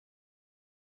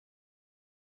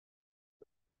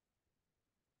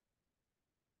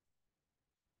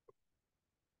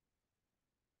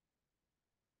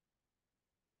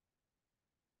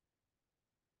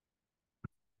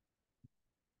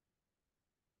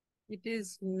It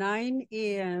is 9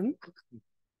 a.m.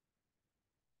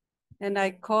 and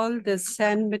I call the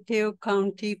San Mateo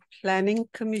County Planning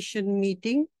Commission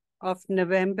meeting of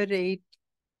November 8,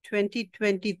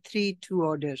 2023 to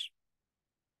order.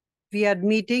 We are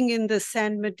meeting in the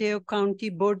San Mateo County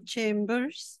Board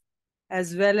Chambers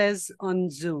as well as on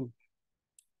Zoom.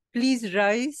 Please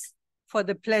rise for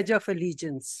the Pledge of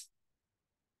Allegiance.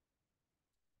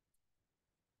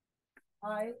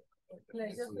 I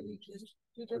pledge allegiance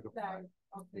to the flag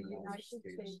of the United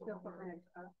States of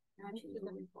America and to the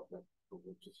republic for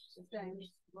which it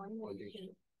stands, one nation,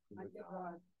 under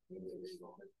God,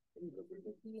 indivisible, with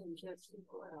liberty and justice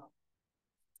for all.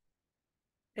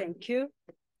 Thank you.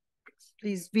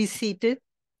 Please be seated.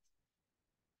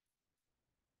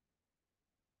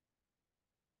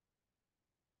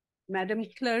 Madam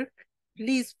Clerk,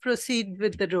 please proceed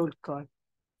with the roll call.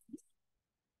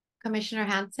 Commissioner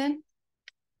Hanson?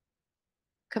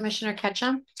 Commissioner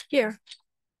Ketchum? Here.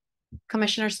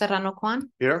 Commissioner Serrano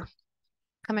Kwan? Here.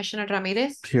 Commissioner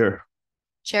Ramirez? Here.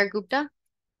 Chair Gupta?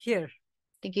 Here.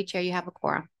 Thank you, Chair. You have a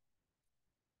quorum.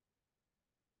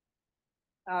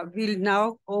 We'll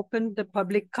now open the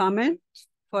public comment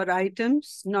for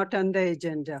items not on the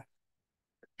agenda.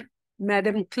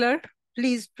 Madam Clerk,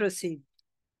 please proceed.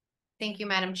 Thank you,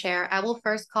 Madam Chair. I will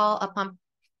first call upon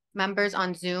members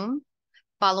on Zoom,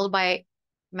 followed by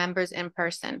members in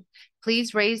person.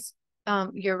 Please raise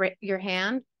your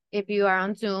hand if you are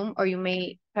on Zoom, or you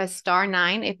may press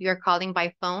 *9 if you're calling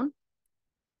by phone.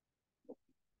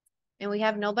 And we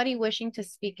have nobody wishing to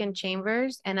speak in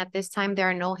chambers, and at this time, there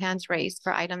are no hands raised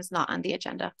for items not on the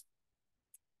agenda.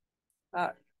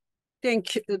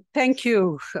 Thank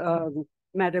you,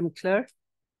 Madam Clerk.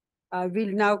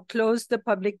 We'll now close the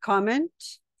public comment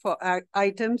for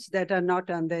items that are not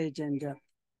on the agenda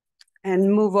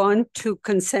and move on to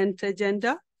consent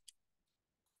agenda.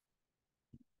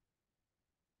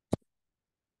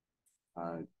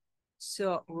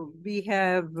 So we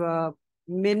have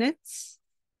minutes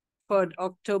for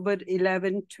October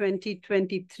 11,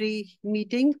 2023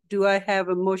 meeting. Do I have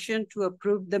a motion to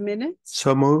approve the minutes?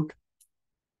 So moved.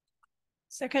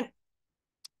 Second.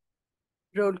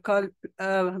 Roll call,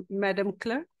 Madam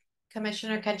Clerk.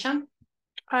 Commissioner Ketchum?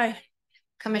 Aye.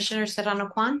 Commissioner Serrano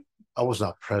Kwan? I was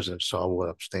not present, so I will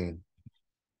abstain.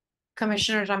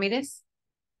 Commissioner Ramirez?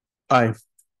 Aye.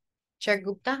 Chair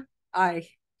Gupta? Aye.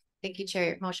 Thank you,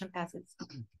 Chair. Motion passes.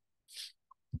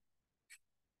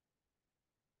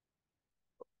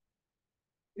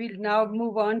 We'll now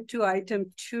move on to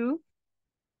item 2.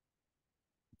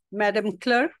 Madam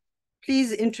Clerk,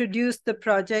 please introduce the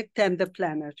project and the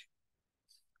planner.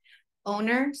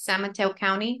 Owner, San Mateo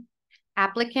County.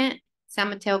 Applicant, San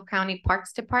Mateo County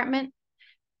Parks Department.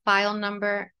 File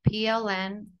number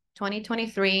PLN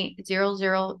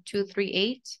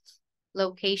 2023-00238.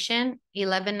 Location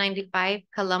 1195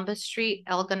 Columbus Street,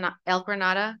 El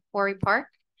Granada, Quarry Park.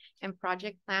 And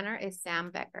project planner is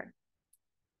Sam Becker.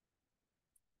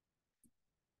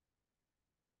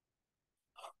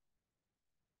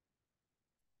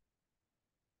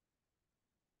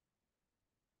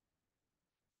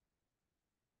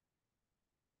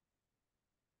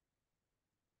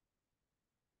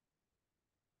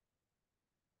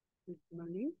 Good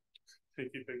morning.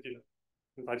 Thank you.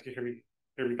 I'm glad you can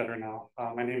hear me better now.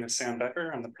 My name is Sam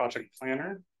Becker. I'm the project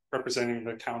planner representing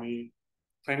the county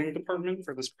planning department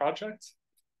for this project.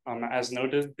 As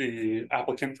noted, the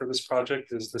applicant for this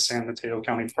project is the San Mateo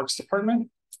County Parks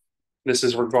Department. This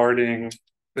is regarding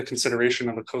the consideration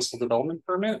of a coastal development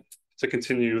permit to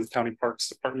continue the County Parks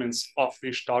Department's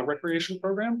off-leash dog recreation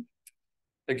program.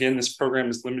 Again, this program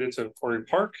is limited to Quarry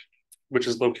Park, which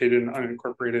is located in the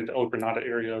unincorporated El Granada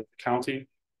area of the county.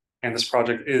 And this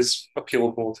project is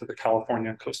appealable to the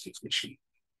California Coastal Commission.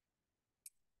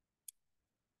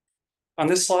 On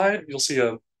this slide, you'll see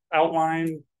an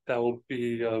outline that will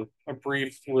be a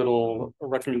brief little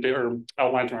recommendation or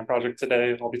outline to my project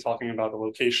today. I'll be talking about the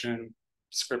location,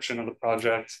 description of the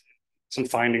project, some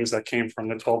findings that came from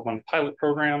the 12-month pilot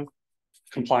program,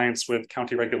 compliance with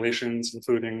county regulations,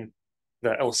 including the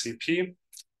LCP,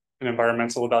 an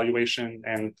environmental evaluation,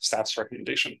 and staff's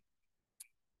recommendation.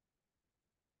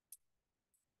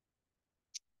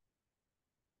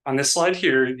 On this slide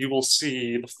here, you will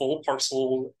see the full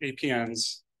parcel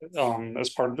APNs as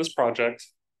part of this project.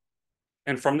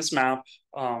 And from this map,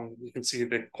 you can see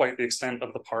quite the extent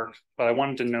of the park, but I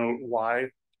wanted to note why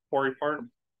Quarry Park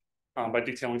by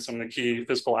detailing some of the key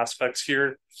physical aspects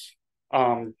here.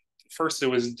 First, it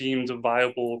was deemed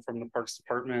viable from the Parks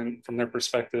Department from their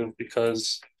perspective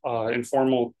because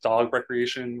informal dog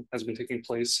recreation has been taking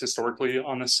place historically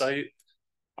on this site.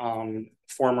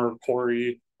 Former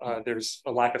quarry there's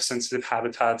a lack of sensitive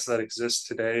habitats that exist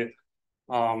today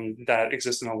that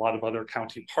exist in a lot of other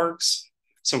county parks.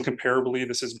 So comparably,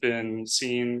 this has been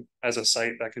seen as a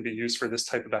site that can be used for this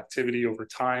type of activity over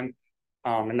time.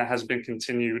 And that has been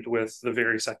continued with the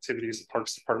various activities the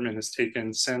Parks Department has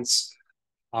taken since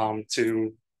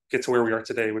to get to where we are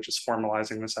today, which is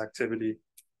formalizing this activity.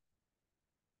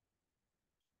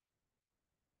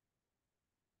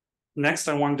 Next,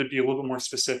 I wanted to be a little bit more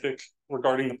specific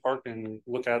regarding the park and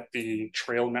look at the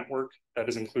trail network that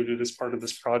is included as part of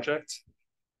this project.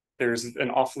 There's an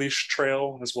off-leash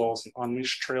trail as well as an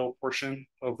on-leash trail portion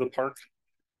of the park.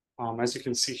 As you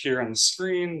can see here on the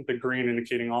screen, the green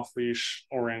indicating off-leash,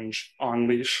 orange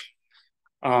on-leash.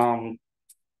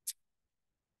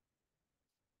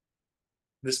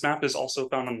 This map is also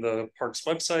found on the park's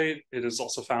website. It is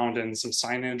also found in some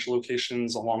signage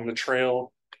locations along the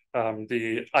trail.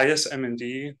 The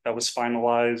ISM&D that was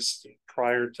finalized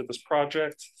prior to this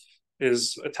project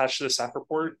is attached to the staff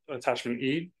report, attachment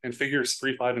E, and figures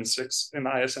 3, 5, and 6 in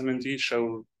the ISM&D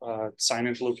show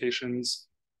signage locations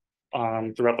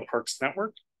throughout the park's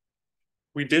network.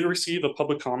 We did receive a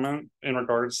public comment in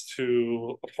regards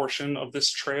to a portion of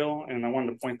this trail, and I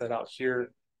wanted to point that out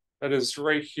here. That is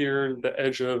right here, the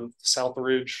edge of South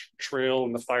Ridge Trail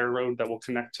and the Fire Road that will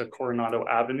connect to Coronado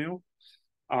Avenue.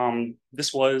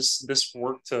 This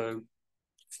work to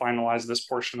finalize this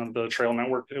portion of the trail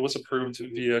network. It was approved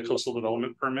via coastal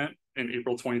development permit in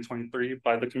April 2023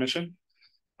 by the commission.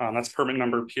 That's permit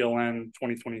number PLN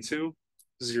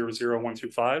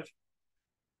 2022-00125.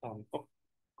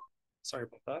 Sorry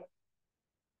about that.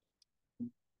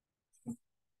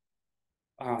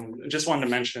 Just wanted to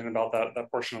mention about that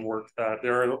portion of work that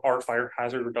there are fire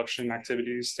hazard reduction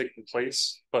activities taking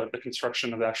place, but the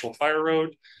construction of the actual fire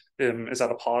road is at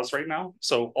a pause right now.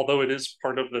 So although it is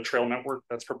part of the trail network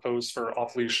that's proposed for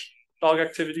off-leash dog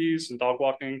activities and dog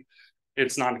walking,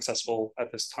 it's not accessible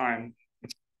at this time.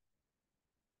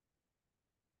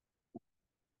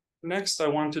 Next, I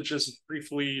want to just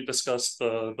briefly discuss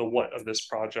the what of this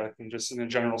project and just in a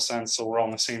general sense, so we're all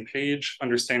on the same page,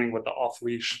 understanding what the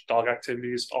off-leash dog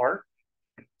activities are.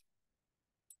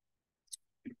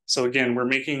 So again, we're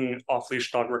making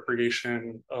off-leash dog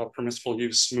recreation permissible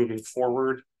use moving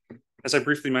forward. As I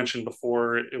briefly mentioned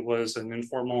before, it was an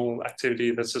informal activity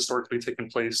that's historically taken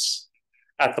place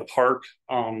at the park.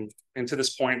 And to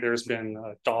this point, there's been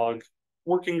a dog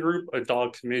working group, a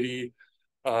dog committee,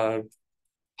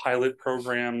 pilot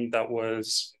program that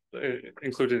was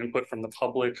included input from the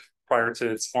public prior to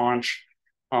its launch.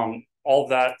 All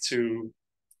that to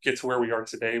get to where we are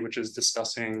today, which is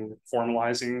discussing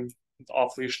formalizing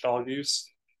off-leash dog use.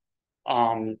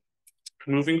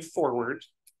 Moving forward,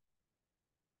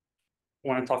 I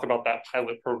want to talk about that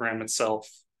pilot program itself.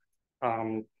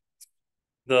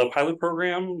 The pilot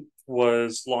program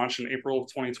was launched in April of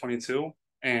 2022.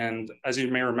 And as you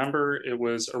may remember, it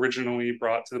was originally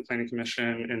brought to the Planning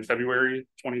Commission in February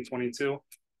 2022,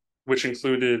 which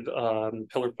included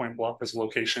Pillar Point Bluff as a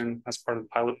location as part of the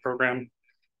pilot program.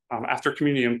 After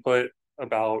community input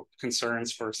about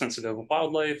concerns for sensitive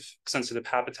wildlife, sensitive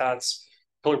habitats,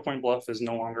 Pillar Point Bluff is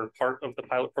no longer part of the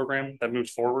pilot program that moved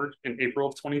forward in April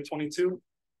of 2022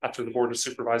 after the Board of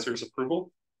Supervisors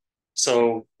approval.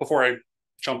 So before I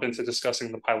jump into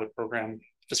discussing the pilot program,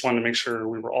 just wanted to make sure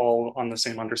we were all on the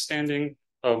same understanding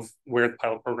of where the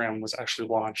pilot program was actually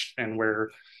launched and where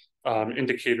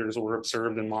indicators were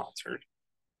observed and monitored.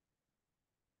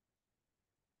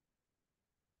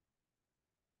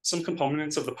 Some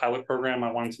components of the pilot program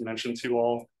I wanted to mention to you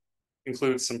all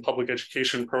include some public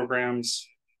education programs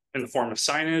in the form of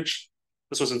signage.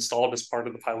 This was installed as part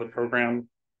of the pilot program.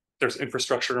 There's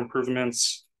infrastructure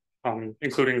improvements,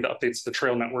 including the updates to the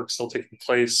trail network still taking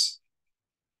place.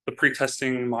 The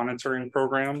pre-testing monitoring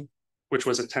program, which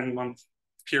was a 10-month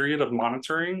period of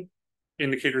monitoring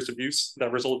indicators of use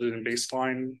that resulted in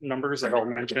baseline numbers that I'll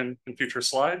mention in future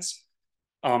slides.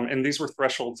 And these were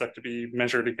thresholds that could be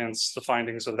measured against the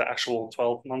findings of the actual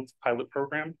 12-month pilot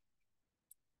program.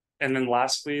 And then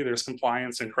lastly, there's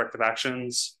compliance and corrective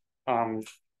actions.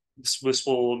 This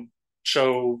will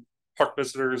show park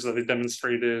visitors that they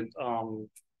demonstrated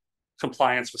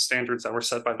compliance with standards that were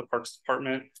set by the Parks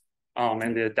Department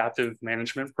and the Adaptive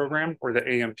Management Program, or the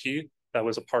AMP, that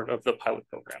was a part of the pilot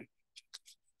program.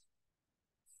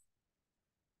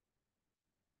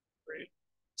 Great.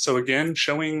 So again,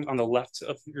 showing on the left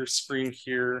of your screen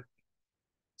here,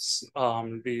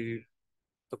 the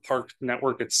park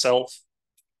network itself.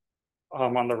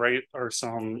 On the right are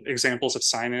some examples of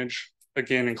signage,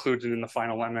 again, included in the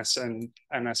final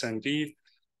MSND.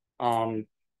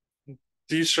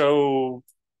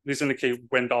 These indicate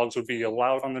when dogs would be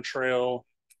allowed on the trail,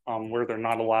 where they're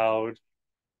not allowed.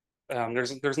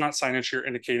 There's not signage here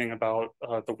indicating about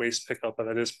the waste pickup, but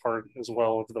that is part as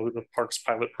well of the parks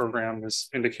pilot program is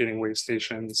indicating waste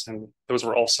stations, and those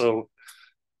were also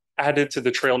added to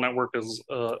the trail network as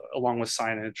along with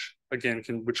signage, again,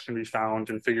 which can be found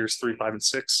in figures 3, 5, and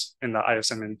 6 in the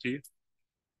ISMND.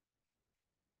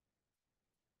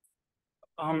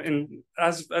 And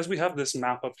as we have this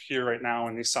map up here right now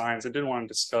and these signs, I did want to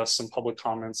discuss some public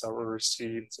comments that were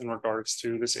received in regards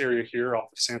to this area here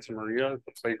off of Santa Maria,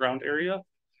 the playground area.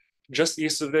 Just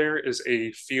east of there is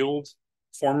a field,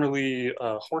 formerly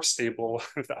a horse stable.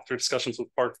 After discussions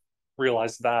with Park,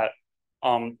 realized that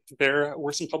there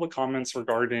were some public comments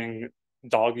regarding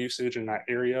dog usage in that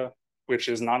area, which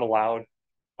is not allowed.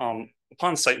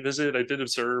 Upon site visit, I did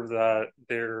observe that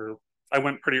I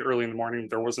went pretty early in the morning.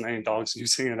 There wasn't any dogs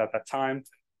using it at that time,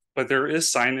 but there is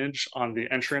signage on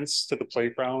the entrance to the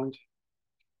playground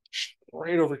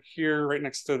right over here, right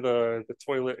next to the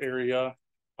toilet area.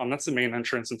 That's the main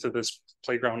entrance into this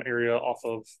playground area off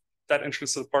of that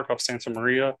entrance to the park off Santa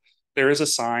Maria. There is a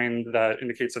sign that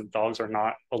indicates that dogs are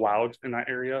not allowed in that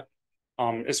area,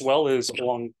 as well as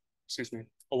along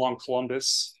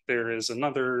Columbus. There is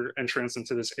another entrance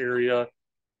into this area.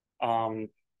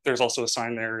 There's also a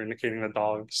sign there indicating that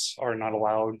dogs are not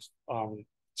allowed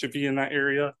to be in that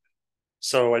area.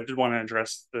 So I did want to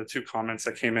address the two comments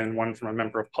that came in, one from a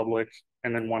member of public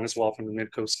and then one as well from the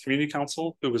Mid-Coast Community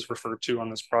Council, who was referred to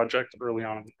on this project early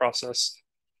on in the process.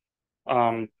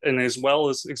 And as well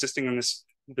as existing in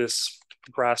this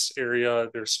grass area,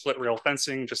 there's split rail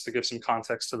fencing, just to give some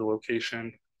context to the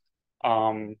location.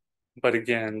 But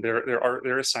again,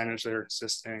 there is signage there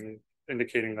existing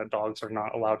indicating that dogs are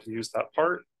not allowed to use that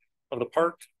part of the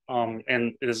park,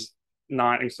 and it is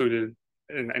not included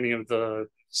in any of the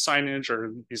signage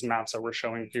or these maps that we're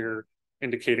showing here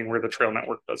indicating where the trail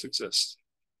network does exist.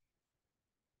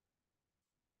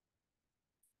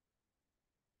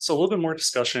 So a little bit more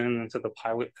discussion into the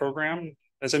pilot program.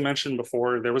 As I mentioned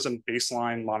before, there was a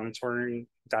baseline monitoring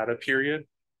data period.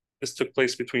 This took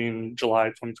place between July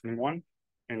 2021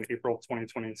 and April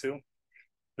 2022.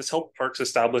 This helped parks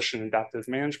establish an adaptive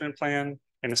management plan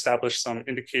and establish some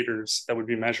indicators that would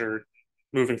be measured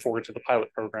moving forward to the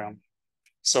pilot program.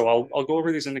 So I'll go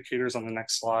over these indicators on the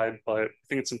next slide, but I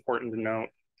think it's important to note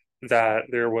that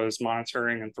there was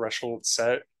monitoring and thresholds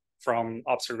set from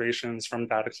observations from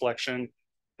data collection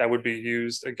that would be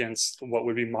used against what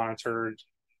would be monitored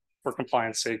for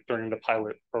compliance sake during the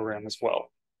pilot program as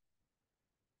well.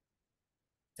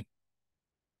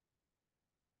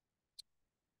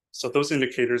 So those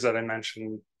indicators that I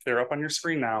mentioned, they're up on your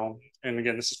screen now. And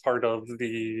again, this is part of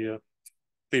the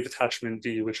leave attachment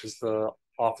D, which is the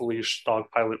off-leash dog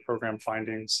pilot program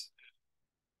findings.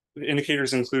 The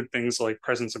indicators include things like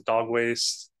presence of dog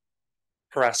waste,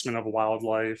 harassment of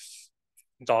wildlife,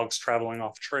 dogs traveling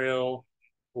off trail,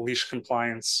 leash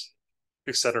compliance,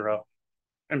 etc.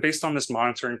 And based on this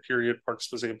monitoring period,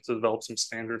 Parks was able to develop some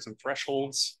standards and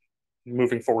thresholds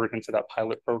moving forward into that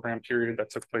pilot program period that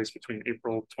took place between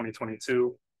April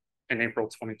 2022 and April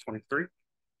 2023.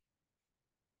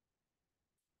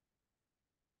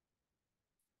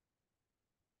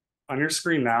 On your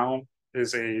screen now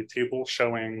is a table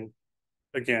showing,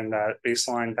 again, that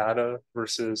baseline data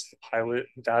versus the pilot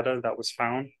data that was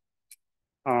found.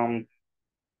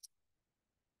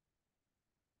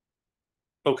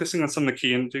 Focusing on some of the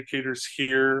key indicators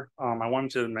here, I wanted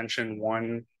to mention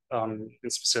one in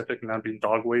specific, and that'd be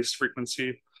dog waste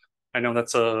frequency. I know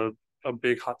that's a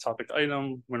big hot topic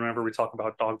item whenever we talk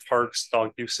about dog parks,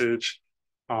 dog usage,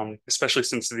 especially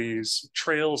since these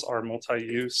trails are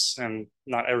multi-use and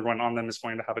not everyone on them is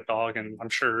going to have a dog. And I'm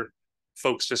sure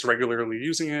folks just regularly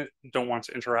using it don't want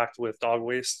to interact with dog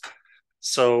waste.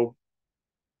 So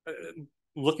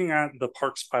looking at the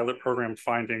parks pilot program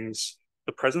findings,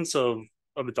 the presence of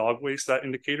the dog waste, that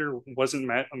indicator wasn't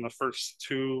met on the first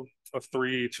 2 of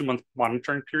 3 2-month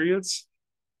monitoring periods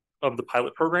of the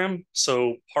pilot program.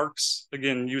 So parks,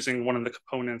 again, using one of the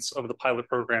components of the pilot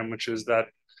program, which is that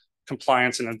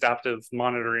compliance and adaptive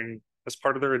monitoring as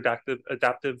part of their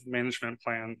adaptive management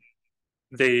plan,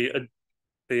 they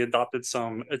adopted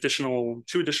some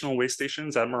two additional waste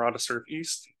stations at Murata Surf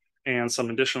East and some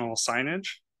additional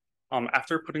signage.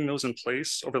 After putting those in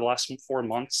place over the last 4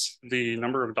 months, the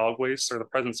number of dog waste or the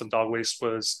presence of dog waste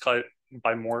was cut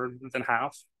by more than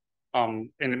half.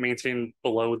 And it maintained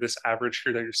below this average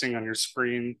here that you're seeing on your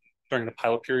screen during the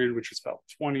pilot period, which is about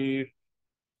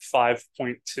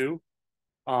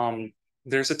 25.2.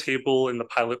 There's a table in the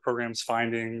pilot program's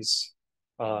findings,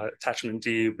 attachment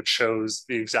D, which shows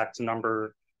the exact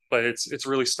number, but it's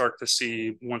really stark to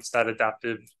see once that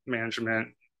adaptive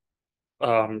management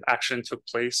action took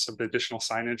place of the additional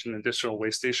signage and additional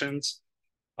way stations,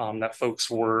 that folks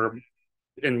were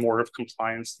in more of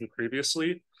compliance than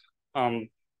previously.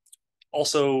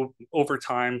 Also, over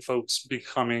time, folks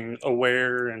becoming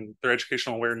aware and their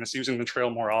educational awareness, using the trail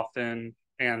more often,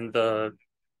 and the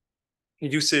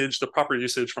proper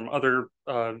usage from other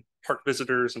park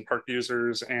visitors and park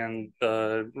users, and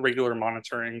the regular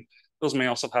monitoring, those may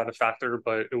also have a factor,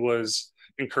 but it was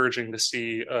encouraging to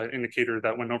see an indicator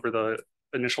that went over the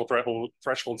initial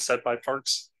threshold set by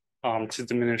parks to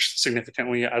diminish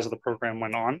significantly as the program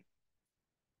went on.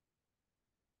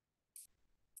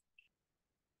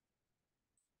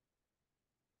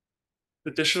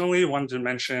 Additionally, wanted to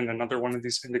mention another one of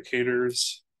these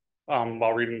indicators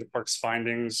while reading the park's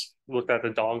findings, looked at the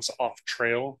dogs off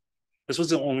trail. This was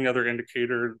the only other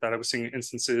indicator that I was seeing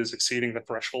instances exceeding the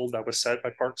threshold that was set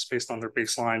by parks based on their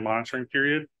baseline monitoring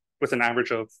period, with an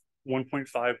average of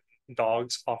 1.5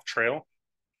 dogs off trail,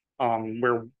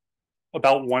 where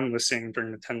about one was seen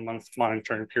during the 10-month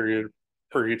monitoring period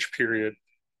per each period.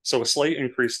 So a slight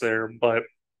increase there, but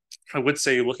I would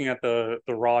say looking at the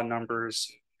raw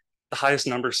numbers, the highest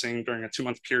number seen during a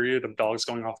 2-month period of dogs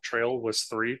going off trail was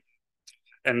 3.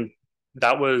 And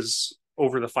that was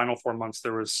over the final 4 months.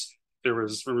 There was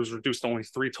reduced to only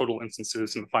 3 total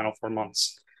instances in the final 4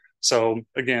 months. So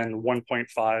again,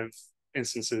 1.5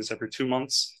 instances every 2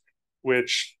 months,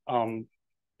 which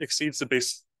exceeds the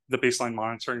baseline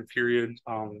monitoring period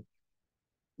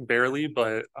barely,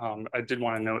 but I did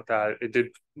want to note that it did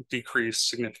decrease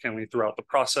significantly throughout the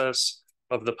process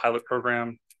of the pilot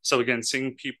program. So again,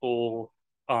 seeing people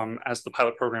as the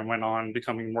pilot program went on,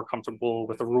 becoming more comfortable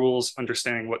with the rules,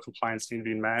 understanding what compliance needed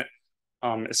to be met.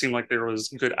 It seemed like there was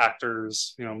good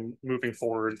actors, moving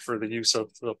forward for the use of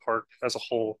the park as a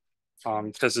whole,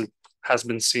 because it has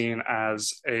been seen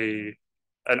as an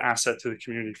asset to the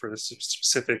community for this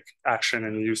specific action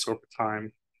and use over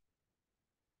time.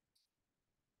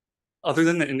 Other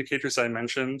than the indicators I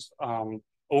mentioned,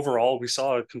 overall, we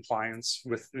saw a compliance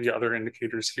with the other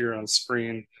indicators here on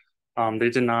screen. They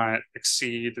did not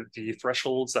exceed the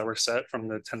thresholds that were set from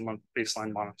the 10-month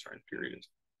baseline monitoring period.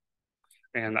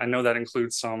 And I know that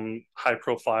includes some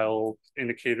high-profile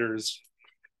indicators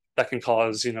that can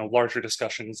cause, larger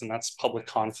discussions, and that's public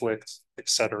conflict,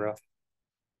 etc.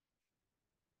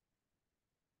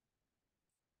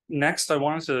 Next, I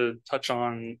wanted to touch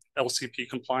on LCP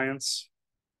compliance.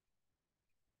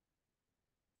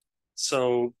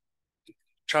 So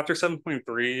Chapter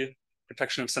 7.3,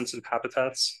 Protection of Sensitive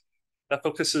Habitats, that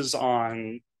focuses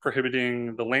on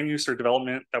prohibiting the land use or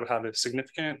development that would have a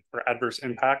significant or adverse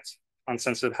impact on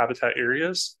sensitive habitat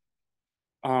areas.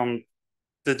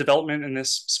 The development in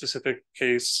this specific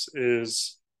case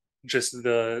is just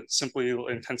simply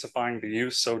intensifying the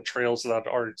use. So trails that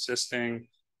are existing,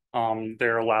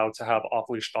 they're allowed to have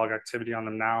off-leash dog activity on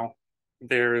them now.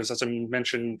 There's, as I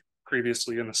mentioned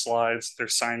previously in the slides,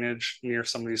 there's signage near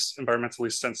some of these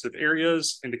environmentally sensitive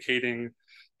areas indicating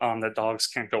that dogs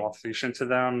can't go off leash into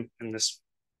them, and this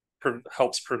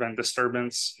helps prevent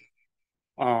disturbance.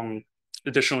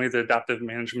 Additionally, the adaptive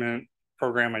management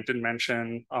program I did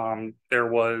mention, there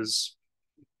was,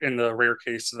 in the rare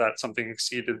case that something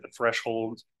exceeded the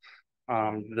threshold,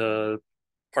 the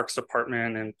Parks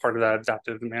Department and part of that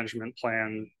adaptive management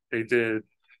plan, they did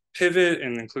pivot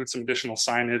and include some additional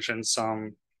signage and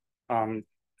some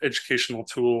educational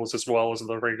tools, as well as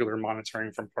the regular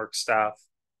monitoring from park staff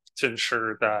to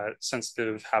ensure that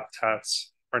sensitive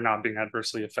habitats are not being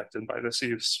adversely affected by this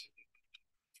use.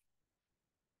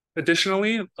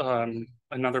 Additionally,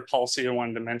 another policy I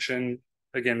wanted to mention,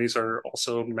 again, these are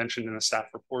also mentioned in the staff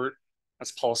report,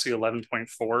 that's policy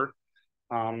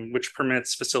 11.4, which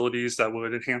permits facilities that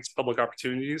would enhance public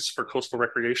opportunities for coastal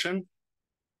recreation.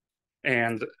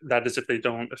 And that is if they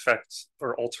don't affect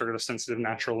or alter the sensitive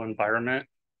natural environment.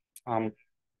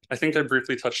 I think I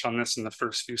briefly touched on this in the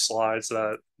first few slides,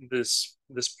 that this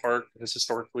park has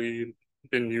historically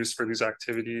been used for these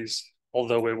activities,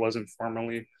 although it wasn't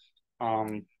formally.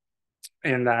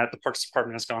 And that the Parks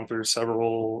Department has gone through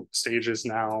several stages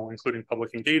now, including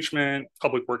public engagement,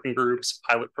 public working groups,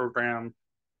 pilot program,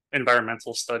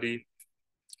 environmental study.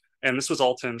 And this was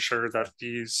all to ensure that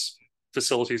these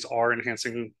facilities are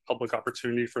enhancing public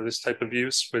opportunity for this type of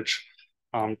use, which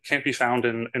can't be found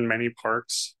in many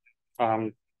parks.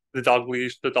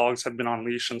 The dogs have been on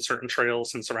leash on certain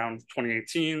trails since around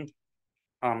 2018.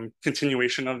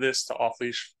 Continuation of this to off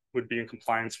leash would be in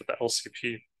compliance with the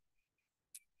LCP.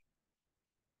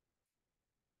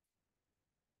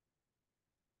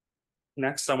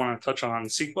 Next, I want to touch on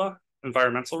CEQA,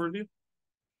 environmental review.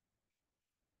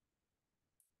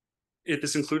 It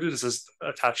is included as an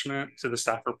attachment to the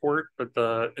staff report, but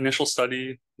the initial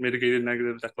study, Mitigated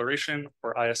Negative Declaration,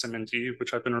 or ISMND,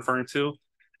 which I've been referring to,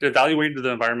 it evaluated the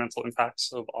environmental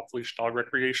impacts of off-leash dog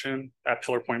recreation at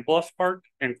Pillar Point Bluff Park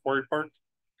and Quarry Park.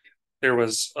 There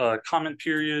was a comment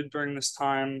period during this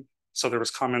time, so there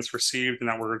was comments received and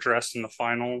that were addressed in the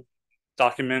final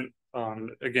document.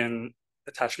 Again,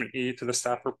 attachment E to the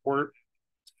staff report.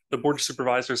 The Board of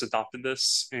Supervisors adopted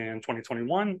this in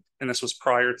 2021, and this was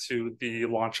prior to the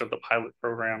launch of the pilot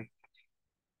program.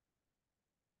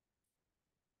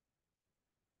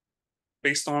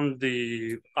 Based on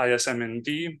the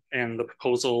ISMND and the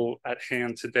proposal at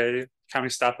hand today, county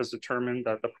staff has determined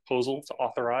that the proposal to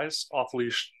authorize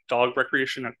off-leash dog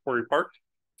recreation at Quarry Park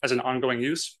as an ongoing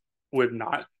use would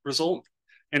not result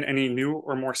in any new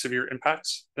or more severe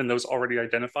impacts than those already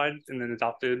identified in an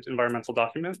adopted environmental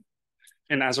document.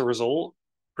 And as a result,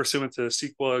 pursuant to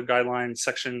CEQA guideline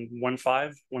section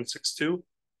 15162,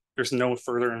 there's no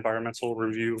further environmental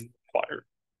review required.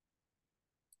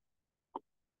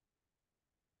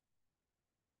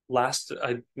 Last,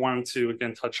 I wanted to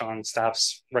again touch on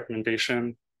staff's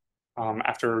recommendation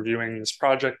after reviewing this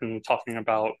project and talking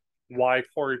about why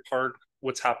Quarry Park,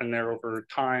 what's happened there over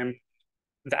time,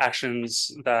 the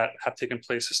actions that have taken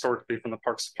place historically from the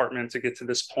Parks Department to get to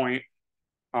this point.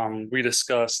 We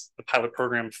discussed the pilot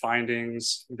program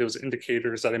findings, those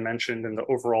indicators that I mentioned, and the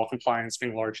overall compliance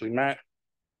being largely met.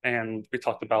 And we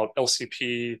talked about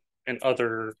LCP and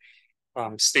other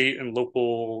state and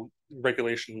local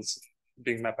regulations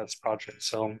being met by this project.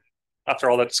 So after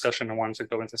all that discussion, I wanted to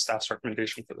go into staff's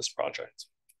recommendation for this project.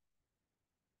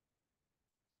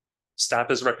 Staff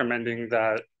is recommending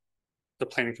that the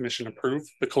Planning Commission approve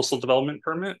the coastal development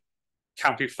permit,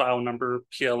 county file number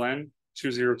PLN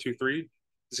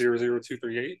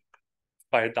 2023-00238,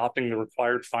 by adopting the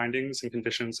required findings and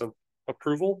conditions of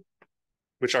approval,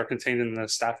 which are contained in the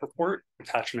staff report,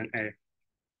 attachment A.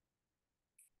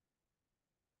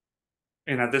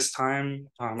 And at this time,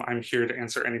 I'm here to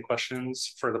answer any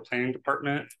questions for the planning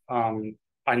department.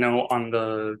 I know on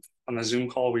the Zoom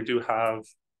call, we do have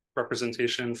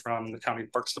representation from the county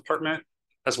parks department,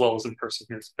 as well as in person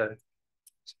here today.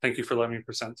 So thank you for letting me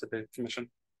present today,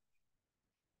 Commission.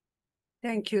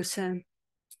 Thank you, Sam.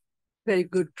 Very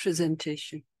good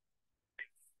presentation.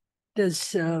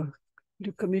 Do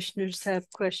commissioners have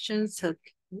questions?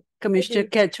 Commissioner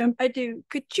Ketchum? I do.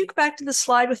 Could you go back to the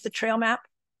slide with the trail map?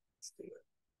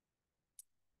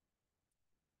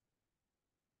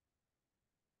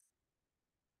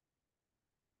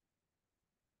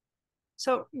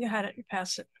 So you had it, you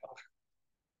passed it.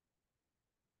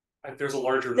 There's a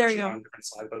larger There version you go. on a different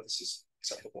slide, but this is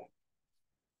acceptable.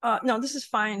 No, this is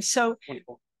fine. So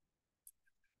Wonderful.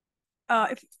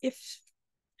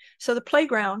 So the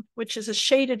playground, which is a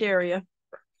shaded area,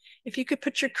 if you could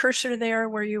put your cursor there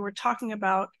where you were talking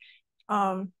about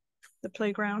the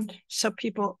playground, so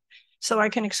I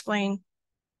can explain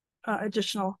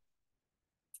additional.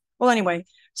 Well, anyway,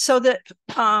 so that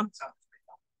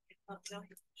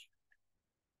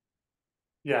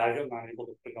Yeah, I'm not able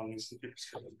to put on these computers.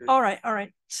 all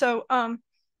right. So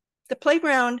the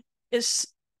playground is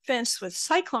fenced with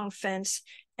cyclone fence,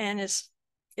 and it's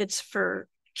for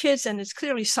kids, and it's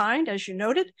clearly signed, as you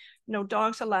noted, no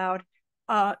dogs allowed.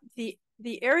 The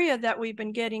area that we've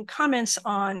been getting comments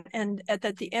on and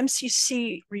that the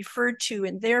MCC referred to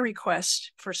in their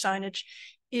request for signage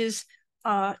is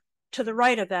to the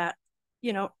right of that,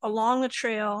 along the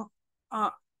trail,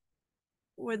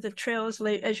 where the trail is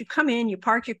laid. As you come in, you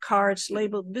park your car, it's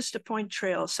labeled Vista Point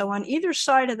Trail. So on either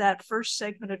side of that first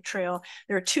segment of trail,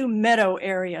 there are two meadow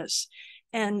areas.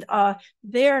 And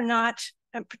they're not,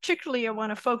 and particularly I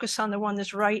want to focus on the one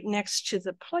that's right next to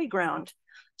the playground.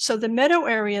 So the meadow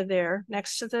area there,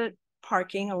 next to the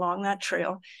parking along that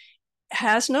trail,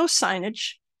 has no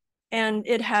signage, and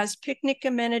it has picnic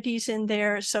amenities in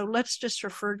there. So let's just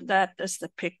refer to that as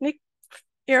the picnic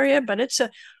area, but it's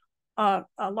a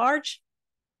large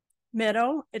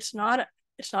meadow. It's not a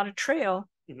trail.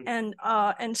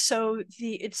 Mm-hmm. And so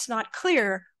it's not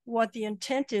clear what the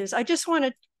intent is. I just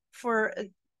wanted for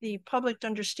the public to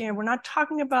understand, we're not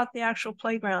talking about the actual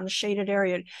playground, the shaded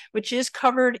area, which is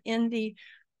covered in the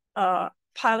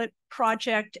pilot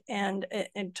project and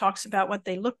talks about what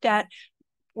they looked at,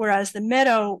 whereas the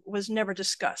meadow was never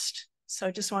discussed. So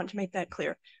I just wanted to make that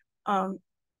clear.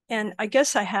 And I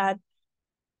guess I had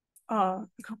a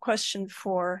question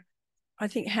for, I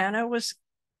think Hannah was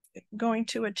going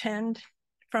to attend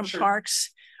from Sure.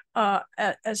 Parks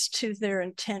as to their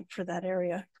intent for that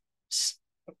area.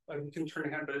 I can turn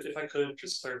ahead, but if I could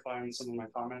just clarify on some of my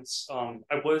comments.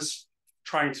 I was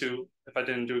trying to, if I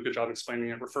didn't do a good job explaining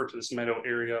it, refer to this meadow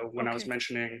area when I was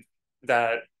mentioning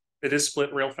that it is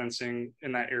split rail fencing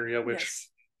in that area, which Yes.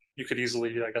 you could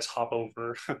easily, I guess, hop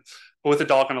over. But with a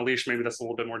dog on a leash, maybe that's a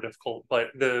little bit more difficult.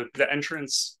 But the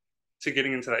entrance to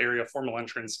getting into that area, formal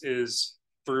entrance, is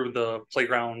through the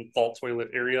playground vault toilet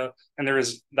area. And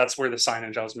that's where the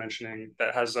signage I was mentioning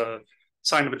that has a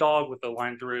sign of a dog with a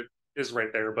line through it is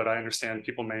right there. But I understand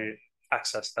people may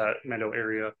access that meadow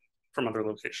area from other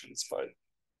locations. But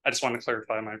I just want to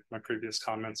clarify my previous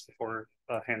comments before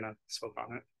Hannah spoke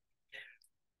on it.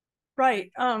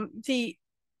 Right. The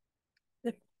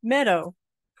meadow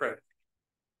Correct.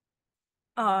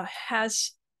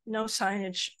 has no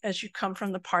signage as you come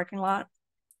from the parking lot.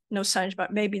 No signage,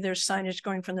 but maybe there's signage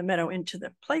going from the meadow into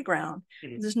the playground.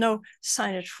 Mhm. There's no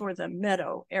signage for the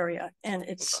meadow area, and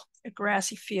it's a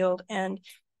grassy field. And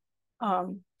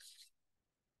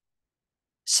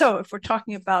so if we're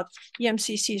talking about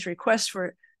EMCC's request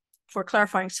for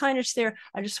clarifying signage there,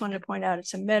 I just wanted to point out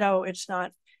it's a meadow. It's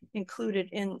not included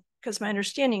in, because my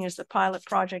understanding is the pilot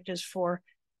project is for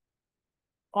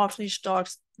off-leash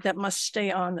dogs that must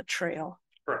stay on the trail.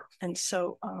 Correct. And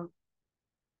so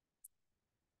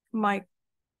my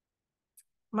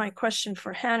question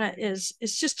for Hannah is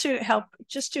just to help,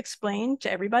 just to explain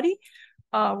to everybody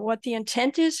what the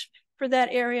intent is for that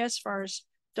area as far as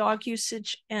dog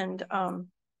usage, and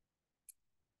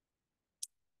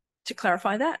to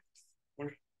clarify that.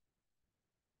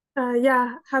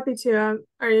 Yeah, happy to.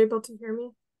 Are you able to hear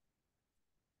me?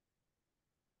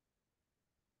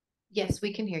 Yes,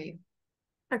 we can hear you.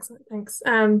 Excellent, thanks.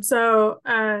 Thanks,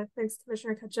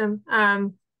 Commissioner Ketchum.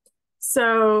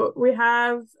 So we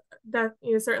have that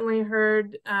certainly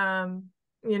heard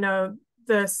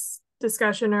this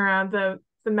discussion around the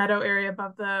meadow area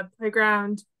above the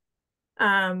playground.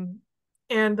 And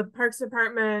the Parks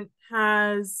Department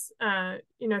has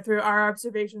through our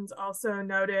observations also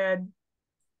noted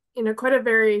quite a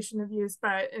variation of use,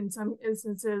 but in some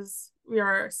instances we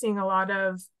are seeing a lot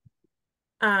of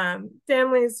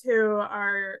families who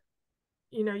are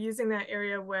using that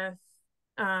area with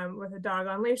a dog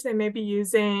on leash. They may be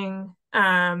using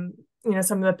some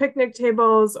of the picnic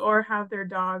tables, or have their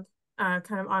dog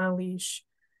kind of on a leash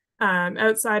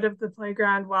outside of the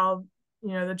playground while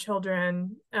the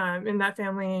children in that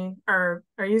family are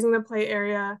using the play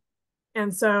area.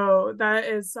 And so that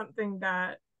is something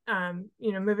that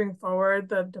moving forward,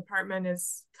 the department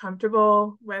is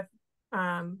comfortable with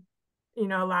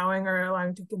allowing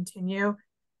to continue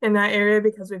in that area,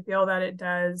 because we feel that it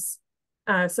does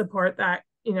support that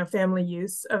family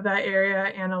use of that area,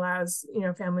 and allows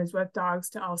families with dogs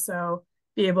to also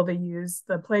be able to use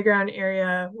the playground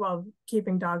area while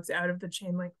keeping dogs out of the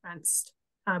chain link fenced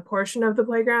portion of the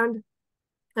playground.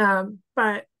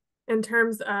 But in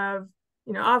terms of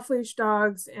off-leash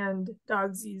dogs and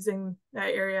dogs using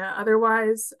that area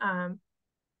otherwise,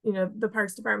 the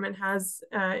Parks Department has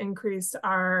increased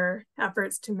our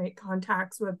efforts to make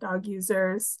contacts with dog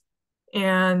users.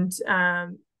 And,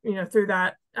 through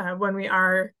that, when we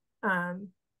are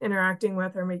interacting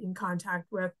with or making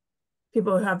contact with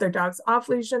people who have their dogs off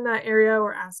leash in that area,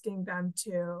 we're asking them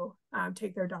to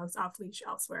take their dogs off leash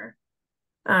elsewhere.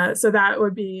 So that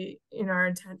would be our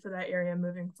intent for that area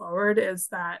moving forward, is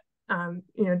that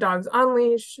dogs on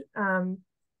leash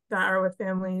that are with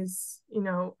families,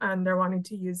 and they're wanting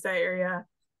to use that area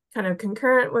kind of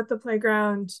concurrent with the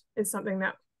playground, is something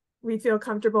that we feel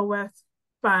comfortable with.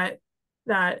 But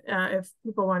that if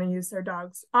people want to use their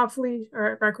dogs off leash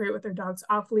or recreate with their dogs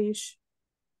off leash,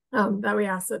 that we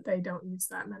ask that they don't use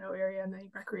that meadow area and they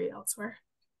recreate elsewhere.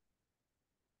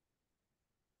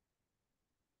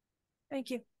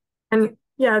 Thank you. And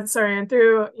yeah, sorry. And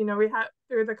through, we have,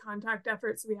 through the contact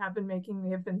efforts we have been making,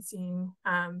 we have been seeing,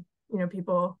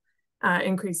 people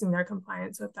increasing their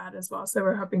compliance with that as well. So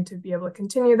we're hoping to be able to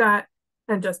continue that,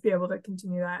 and just be able to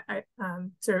continue that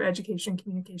sort of education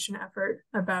communication effort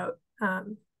about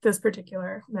this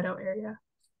particular meadow area.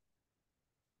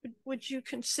 Would you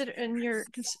consider in your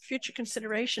future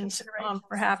considerations,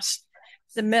 perhaps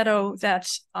the meadow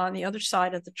that's on the other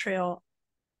side of the trail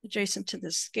adjacent to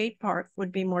the skate park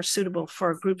would be more suitable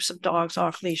for groups of dogs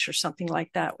off leash or something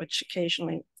like that, which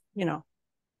occasionally,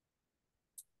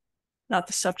 not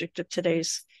the subject of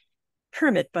today's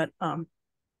permit, but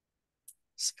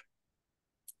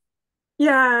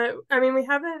yeah, I mean, we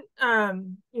haven't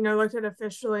looked at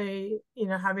officially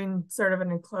having sort of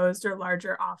an enclosed or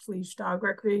larger off-leash dog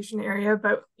recreation area,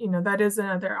 but that is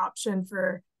another option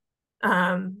for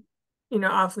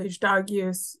off-leash dog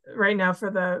use right now. For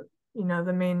the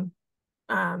the main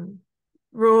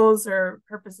rules or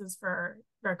purposes for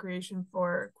recreation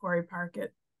for Quarry Park,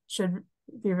 it should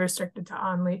be restricted to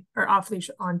on-leash or off-leash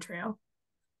on trail.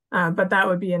 But that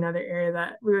would be another area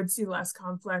that we would see less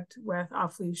conflict with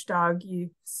off-leash dog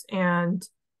use and,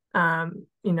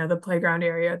 the playground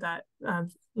area that,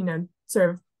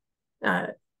 sort of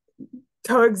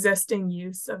coexisting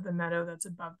use of the meadow that's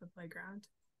above the playground.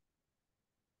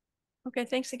 Okay,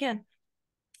 thanks again.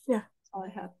 Yeah. That's all I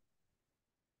have.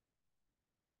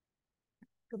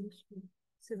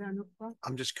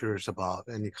 I'm just curious about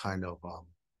any kind of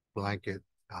blanket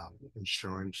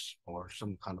insurance or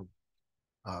some kind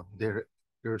of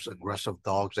there's aggressive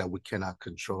dogs that we cannot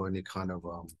control, any kind of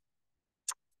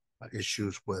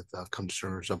issues with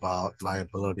concerns about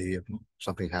liability if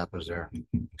something happens there.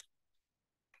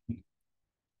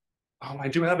 I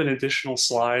do have an additional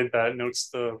slide that notes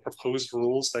the proposed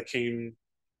rules that came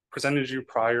presented to you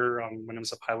prior when it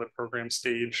was a pilot program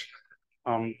stage.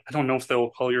 I don't know if they'll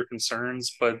call your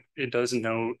concerns, but it does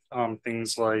note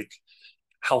things like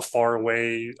how far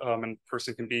away a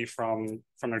person can be from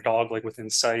their dog, like within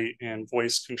sight, and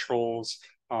voice controls.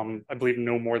 I believe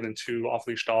no more than 2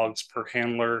 off-leash dogs per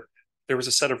handler. There was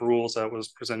a set of rules that was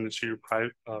presented to you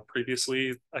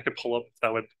previously. I could pull up if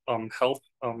that would help,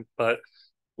 but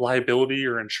liability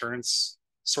or insurance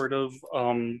sort of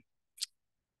I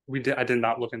did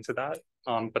not look into that,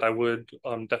 but I would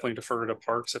definitely defer to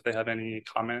Parks if they have any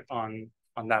comment on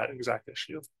that exact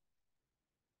issue.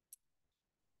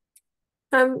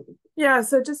 Yeah,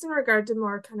 so just in regard to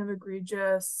more kind of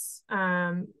egregious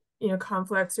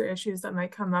conflicts or issues that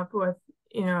might come up with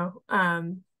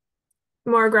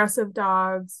more aggressive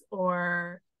dogs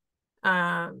or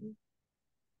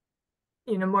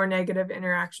more negative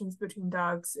interactions between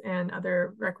dogs and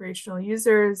other recreational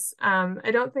users.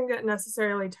 I don't think that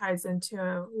necessarily ties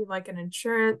into like an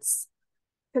insurance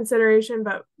consideration,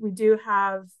 but we do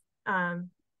have an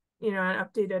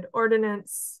updated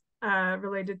ordinance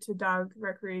related to dog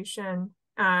recreation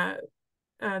that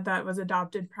was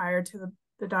adopted prior to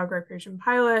the dog recreation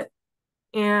pilot.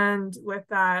 And with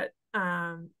that,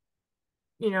 a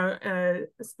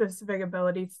specific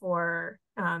ability for,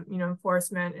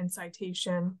 enforcement and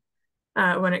citation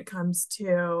when it comes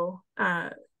to,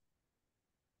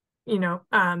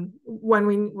 when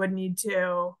we would need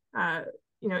to,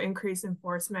 increase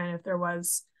enforcement if there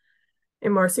was a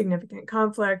more significant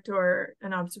conflict or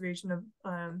an observation of,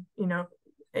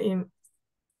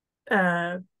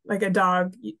 like a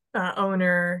dog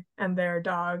owner and their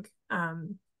dog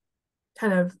kind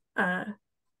of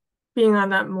being on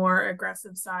that more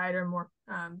aggressive side or more,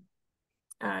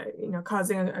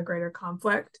 causing a greater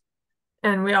conflict.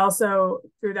 And we also,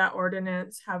 through that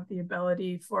ordinance, have the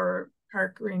ability for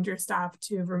park ranger staff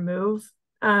to remove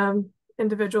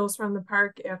individuals from the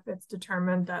park if it's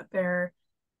determined that their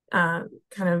kind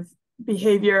of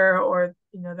behavior or,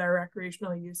 their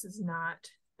recreational use is not,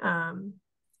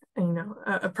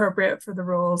 appropriate for the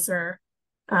rules or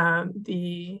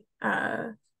the,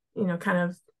 kind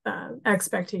of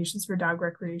expectations for dog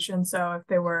recreation. So if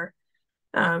they were,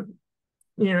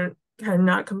 kind of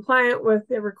not compliant with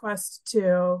the request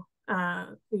to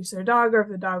leash their dog, or if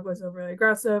the dog was overly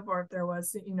aggressive, or if there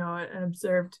was, an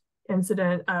observed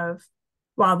incident of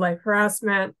wildlife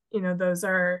harassment, those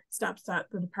are steps that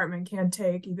the department can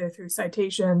take either through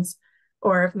citations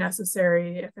or if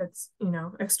necessary, if it's,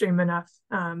 extreme enough,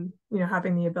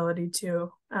 having the ability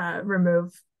to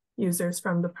remove users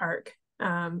from the park.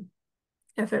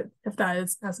 If that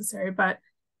is necessary, but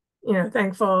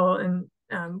thankful and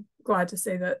glad to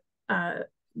say that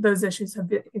those issues have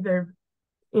been either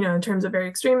in terms of very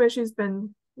extreme issues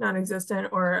been non-existent,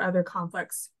 or other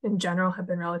conflicts in general have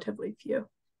been relatively few.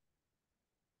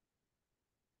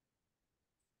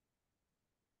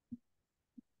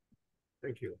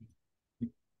 Thank you.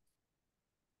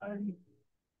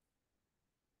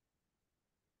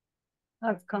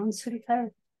 Our council have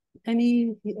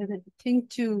anything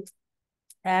to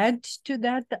add to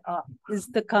that? Is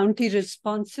the county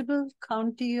responsible,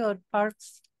 county or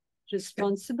parks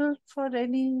responsible for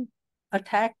any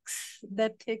attacks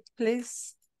that take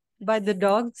place by the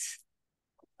dogs?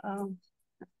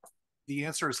 The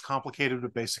answer is complicated,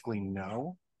 but basically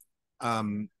no.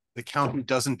 The county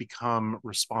doesn't become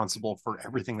responsible for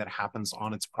everything that happens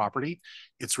on its property.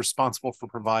 It's responsible for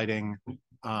providing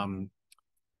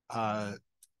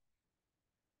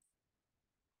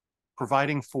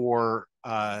for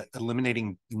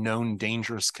eliminating known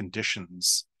dangerous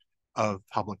conditions of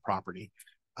public property.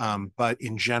 But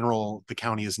in general, the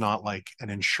county is not like an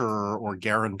insurer or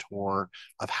guarantor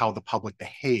of how the public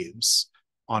behaves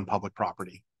on public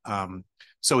property.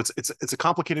 So it's a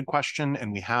complicated question,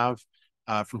 and we have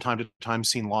from time to time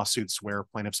seen lawsuits where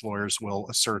plaintiffs' lawyers will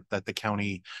assert that the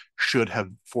county should have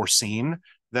foreseen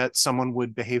that someone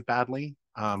would behave badly,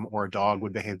 or a dog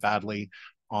would behave badly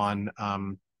on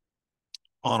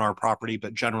on our property,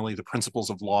 but generally the principles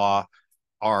of law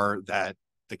are that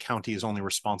the county is only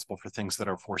responsible for things that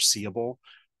are foreseeable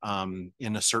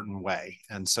in a certain way.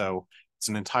 And so it's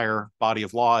an entire body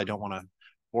of law. I don't want to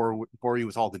bore you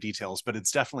with all the details, but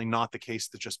it's definitely not the case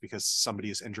that just because somebody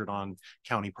is injured on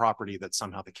county property that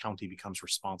somehow the county becomes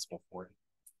responsible for it.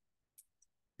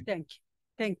 Thank you.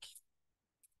 Thank you.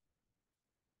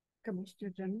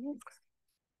 Commissioner General?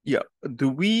 Yeah. Do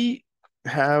we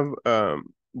have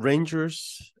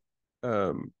rangers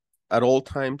at all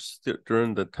times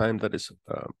during the time that is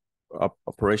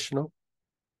operational?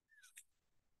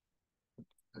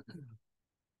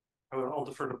 I'll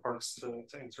defer to Parks to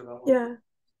answer that one. Yeah.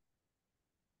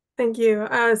 Thank you.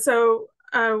 So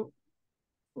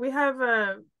we have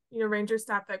ranger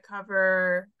staff that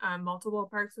cover multiple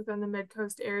parks within the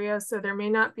Mid-Coast area. So there may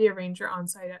not be a ranger on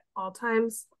site at all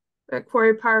times at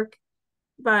Quarry Park,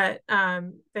 but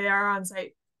they are on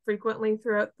site frequently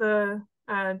throughout the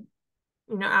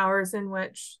hours in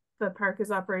which the park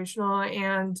is operational.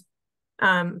 And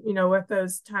with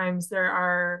those times there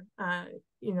are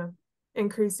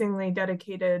increasingly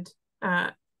dedicated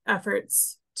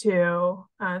efforts to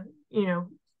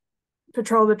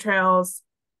patrol the trails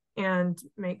and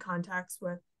make contacts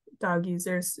with dog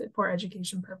users for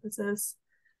education purposes.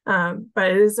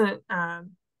 But it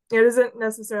isn't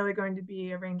necessarily going to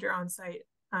be a ranger on site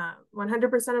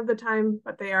 100% of the time,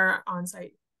 but they are on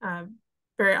site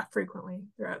very frequently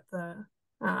throughout the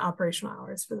operational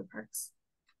hours for the parks.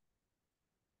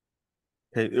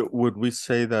 Okay, would we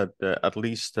say that at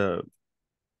least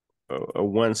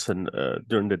once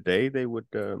during the day they would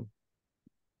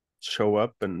show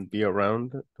up and be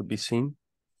around to be seen?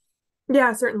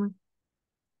 Yeah, certainly.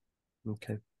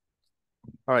 Okay.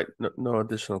 All right. No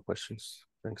additional questions.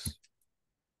 Thanks.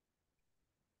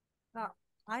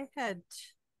 I had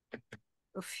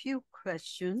a few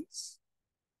questions.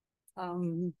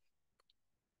 Oh,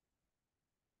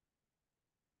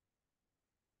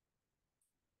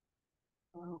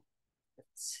 let's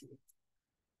see.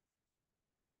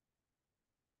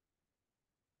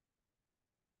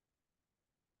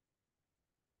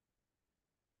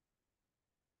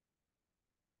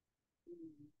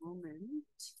 Moment.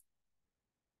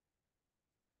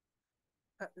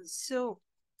 So,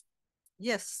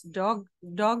 yes, dog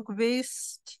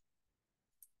waste.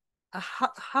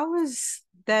 How is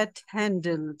that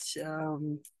handled?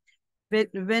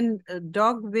 When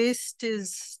dog waste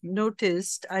is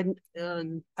noticed, I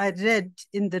read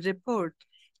in the report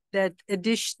that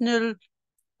additional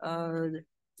dog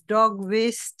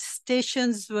waste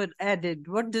stations were added.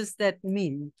 What does that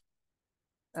mean?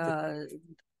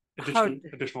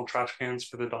 Additional trash cans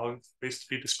for the dog waste to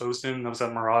be disposed in. That was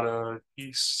at Murata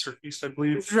East, I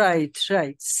believe. Right.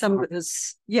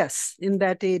 Yes, in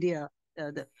that area.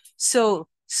 So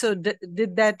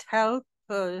did that help?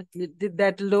 Did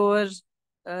that lower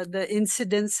the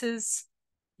incidences?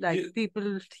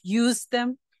 People use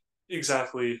them?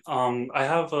 Exactly. I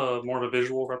have more of a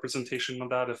visual representation of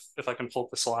that if I can pull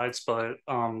up the slides, but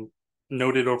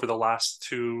noted over the last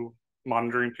two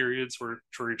monitoring periods, which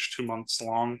were each 2 months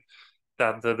long,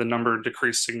 that the number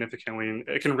decreased significantly. And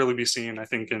it can really be seen, I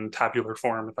think, in tabular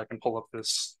form if I can pull up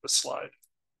this slide.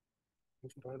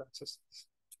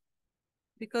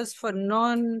 Because for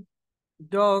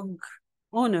non-dog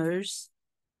owners,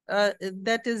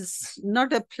 that is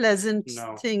not a pleasant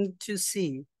thing to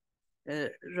see.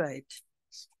 Right.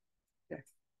 Yeah.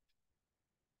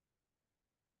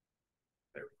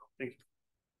 There we go. Thank you.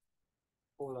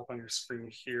 Pull it up on your screen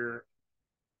here.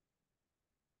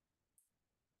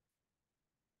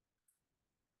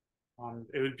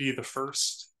 It would be the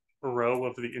first row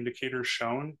of the indicators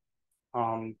shown.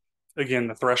 Again,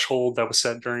 the threshold that was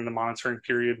set during the monitoring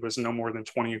period was no more than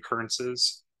 20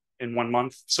 occurrences in 1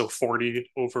 month, so 40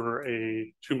 over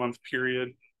a 2-month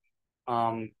period.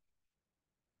 I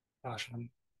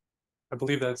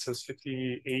believe that says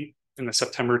 58 in the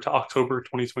September to October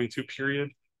 2022 period.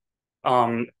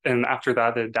 And after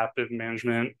that, the adaptive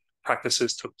management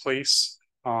practices took place.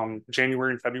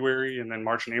 January and February, and then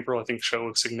March and April, I think, show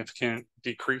a significant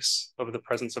decrease of the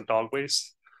presence of dog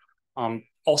waste.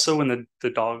 Also in the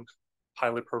dog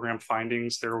pilot program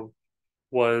findings, there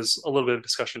was a little bit of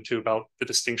discussion too about the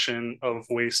distinction of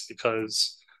waste,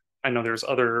 because I know there's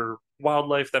other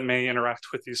wildlife that may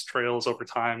interact with these trails over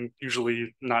time,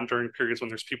 usually not during periods when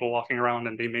there's people walking around,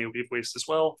 and they may leave waste as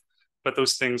well. But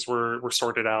those things were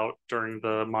sorted out during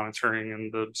the monitoring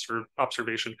and the sort of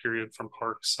observation period from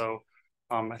parks. So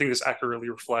I think this accurately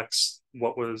reflects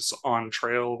what was on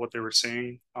trail, what they were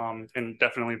seeing, and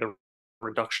definitely the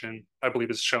reduction, I believe,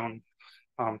 is shown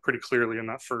pretty clearly in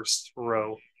that first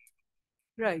row.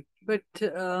 Right, but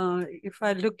if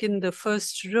I look in the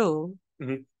first row,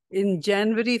 Mhm. in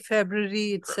January,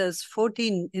 February, it says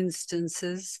 14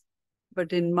 instances,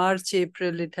 but in March,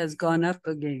 April, it has gone up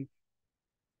again.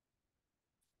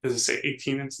 Does it say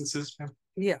 18 instances, ma'am?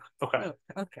 Yeah. Okay. Oh,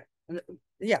 okay.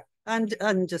 Yeah,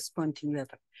 I'm just pointing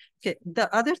that out. Okay, the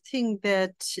other thing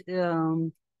that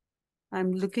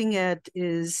I'm looking at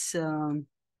is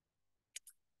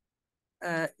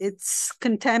it's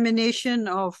contamination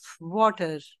of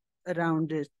water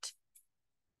around it.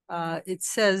 It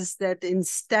says that in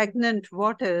stagnant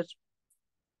water,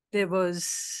 there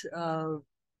was,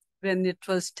 when it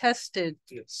was tested,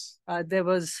 Yes. there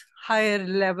was higher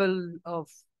level of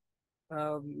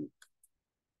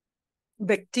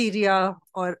bacteria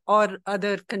or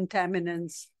other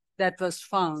contaminants that was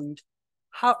found.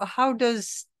 How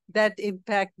does that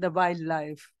impact the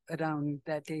wildlife around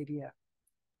that area?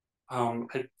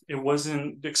 It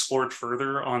wasn't explored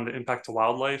further on the impact to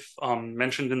wildlife.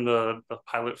 Mentioned in the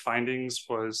pilot findings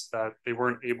was that they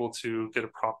weren't able to get a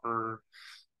proper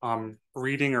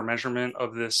reading or measurement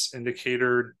of this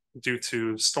indicator due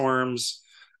to storms,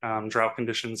 drought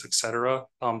conditions, etc.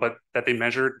 But that they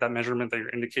measured, that measurement that you're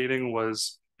indicating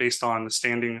was based on a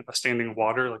standing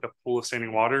water, like a pool of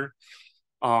standing water.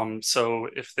 So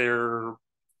if the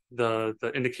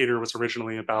indicator was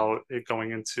originally about it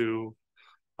going into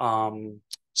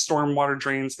stormwater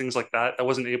drains, things like that, that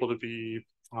wasn't able to be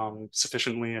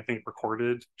sufficiently, I think,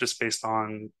 recorded just based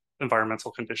on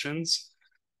environmental conditions.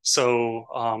 So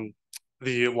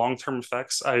the long-term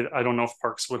effects, I don't know if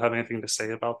parks would have anything to say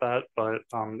about that, but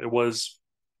it was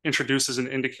introduced as an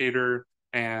indicator,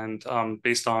 and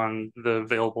based on the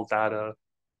available data,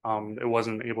 it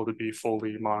wasn't able to be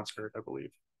fully monitored, I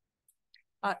believe.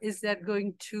 Is that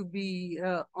going to be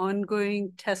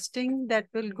ongoing testing that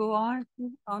will go on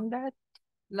that?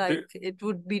 Like it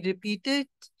would be repeated,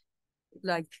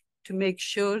 like to make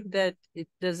sure that it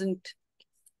doesn't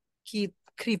keep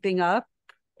creeping up?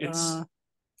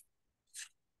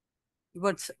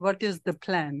 What is the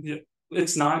plan? Yeah,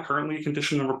 it's not currently a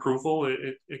condition of approval.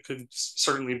 It could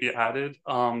certainly be added,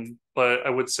 but I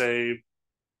would say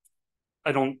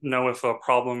I don't know if a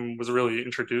problem was really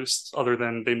introduced other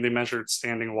than they measured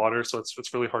standing water, so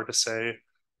it's really hard to say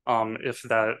if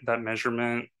that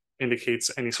measurement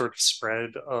indicates any sort of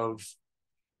spread of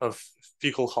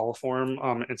fecal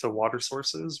coliform into water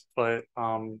sources, but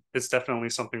it's definitely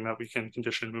something that we can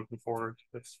condition moving forward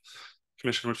if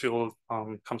commission would feel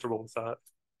comfortable with that.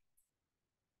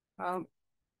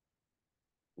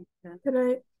 Can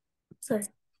I, sorry.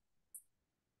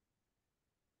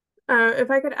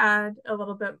 If I could add a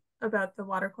little bit about the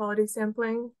water quality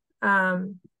sampling.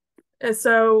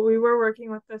 So we were working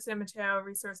with the San Mateo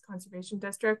Resource Conservation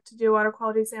District to do water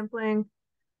quality sampling.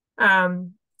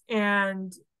 And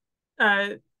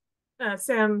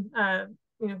Sam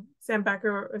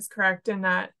Becker was correct in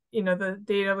that, the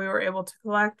data we were able to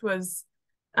collect was,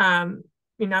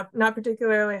 not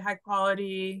particularly high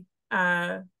quality.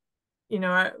 The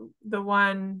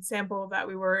one sample that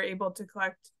we were able to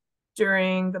collect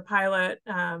during the pilot,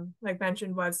 like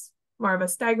mentioned, was more of a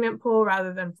stagnant pool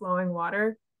rather than flowing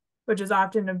water, which is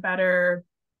often a better,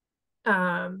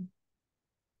 having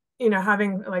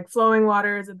like flowing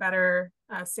water is a better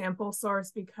sample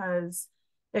source because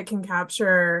it can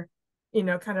capture,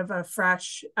 kind of a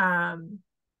fresh,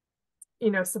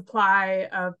 supply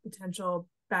of potential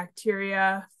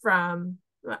bacteria from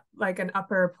like an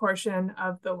upper portion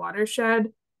of the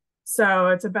watershed. So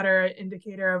it's a better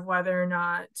indicator of whether or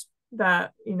not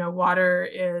that, water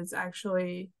is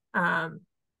actually,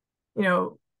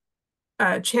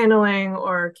 channeling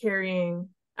or carrying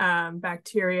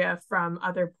bacteria from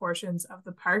other portions of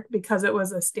the park. Because it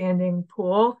was a standing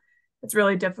pool, it's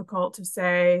really difficult to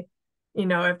say,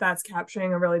 if that's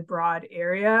capturing a really broad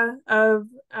area of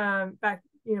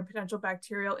potential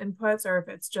bacterial inputs, or if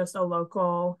it's just a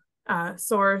local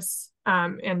source.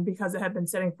 And because it had been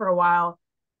sitting for a while,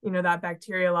 that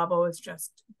bacteria level is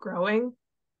just growing.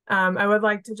 I would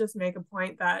like to just make a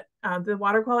point that the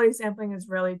water quality sampling is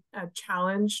really a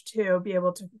challenge to be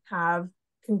able to have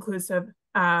conclusive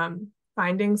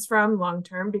findings from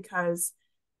long-term, because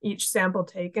each sample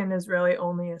taken is really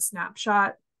only a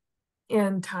snapshot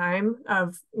in time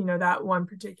of, that one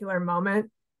particular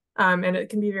moment. And it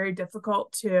can be very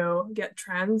difficult to get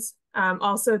trends.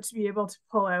 Also to be able to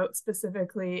pull out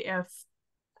specifically if,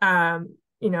 there's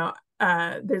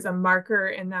a marker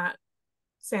in that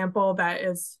sample that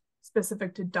is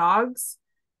specific to dogs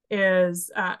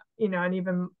is, an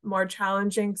even more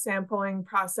challenging sampling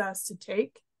process to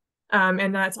take.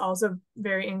 And that's also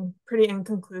pretty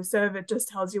inconclusive. It just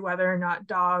tells you whether or not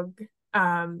dog,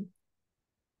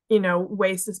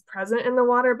 waste is present in the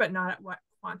water, but not at what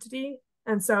quantity.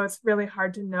 And so it's really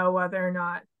hard to know whether or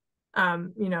not,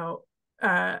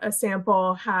 a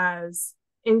sample has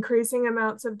increasing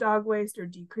amounts of dog waste or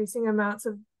decreasing amounts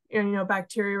of,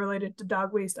 bacteria related to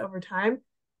dog waste over time.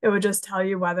 It would just tell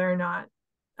you whether or not,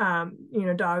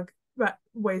 dog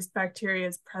waste bacteria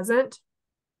is present.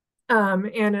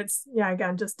 And it's,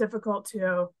 again, just difficult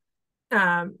to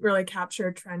really capture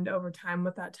a trend over time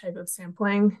with that type of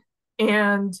sampling.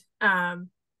 And,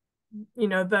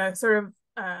 the sort of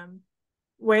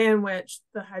way in which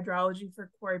the hydrology for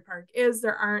Quarry Park is,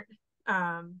 there aren't,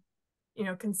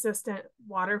 consistent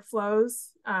water flows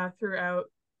throughout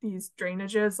these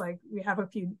drainages. Like we have a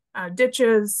few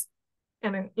ditches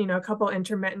and, a couple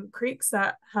intermittent creeks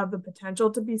that have the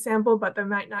potential to be sampled, but they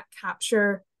might not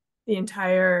capture the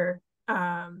entire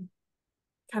kind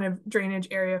of drainage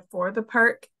area for the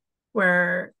park,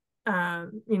 where,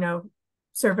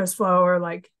 surface flow, or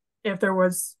like if there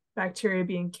was bacteria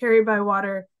being carried by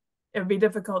water, it would be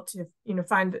difficult to,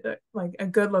 find like a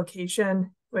good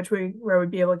location where we'd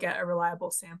be able to get a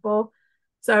reliable sample.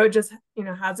 So I would just,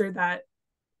 hazard that,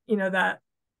 that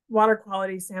water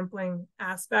quality sampling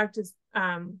aspect is,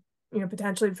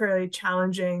 potentially fairly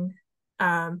challenging.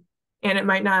 And it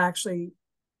might not actually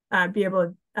be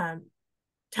able to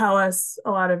tell us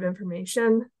a lot of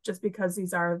information, just because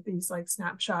these are like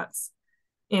snapshots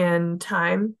in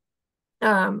time.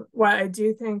 What I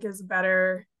do think is a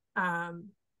better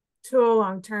tool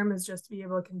long term is just to be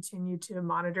able to continue to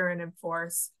monitor and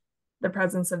enforce the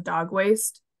presence of dog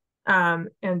waste, and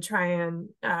try and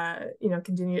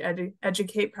continue to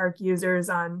educate park users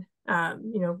on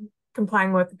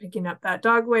complying with picking up that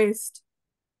dog waste.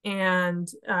 And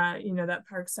that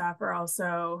park staff are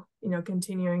also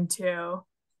continuing to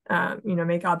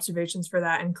make observations for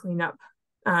that and clean up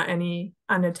any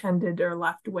unattended or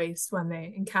left waste when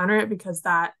they encounter it, because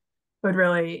that would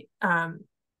really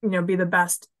be the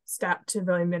best step to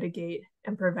really mitigate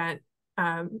and prevent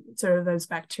sort of those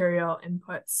bacterial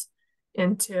inputs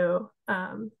into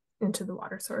the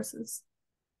water sources.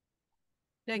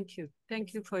 Thank you.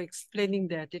 Thank you for explaining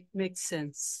that. It makes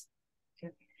sense.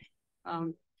 Okay.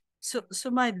 So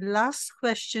my last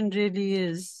question really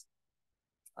is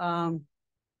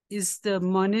the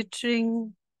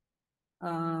monitoring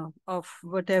of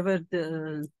whatever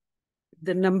the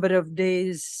number of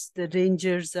days the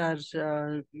rangers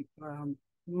are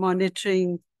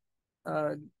monitoring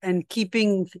and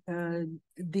keeping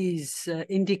these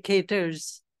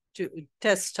indicators, to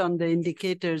test on the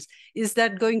indicators, is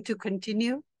that going to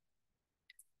continue?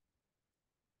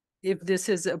 If this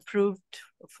is approved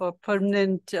for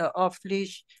permanent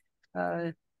off-leash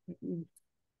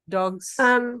dogs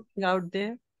out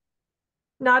there?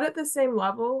 Not at the same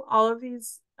level. All of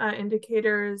these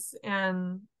indicators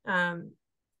and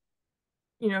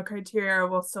criteria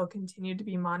will still continue to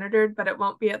be monitored, but it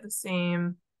won't be at the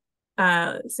same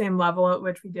level at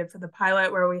which we did for the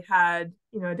pilot, where we had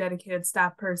a dedicated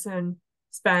staff person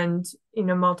spend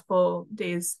multiple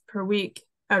days per week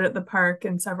out at the park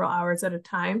and several hours at a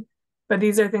time. But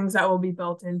these are things that will be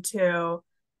built into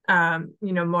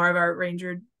more of our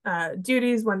ranger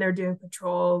duties when they're doing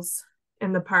patrols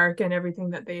in the park, and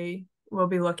everything that they will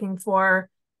be looking for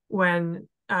when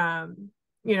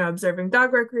observing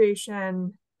dog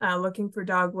recreation, looking for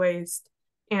dog waste,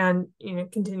 and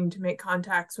continuing to make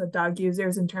contacts with dog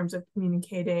users in terms of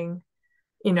communicating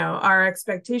our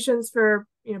expectations for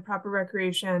proper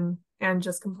recreation and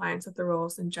just compliance with the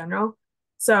rules in general.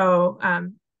 So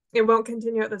it won't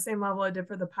continue at the same level it did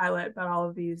for the pilot, but all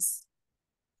of these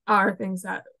are things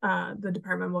that the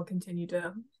department will continue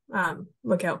to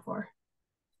look out for.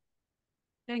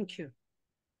 Thank you.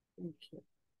 Thank you.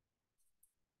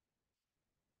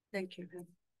 Thank you.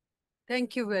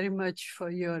 Thank you very much for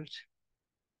your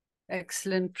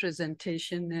excellent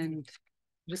presentation and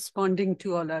responding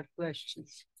to all our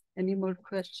questions. Any more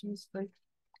questions?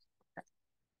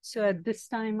 So at this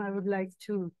time, I would like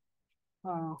to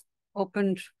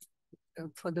open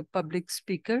for the public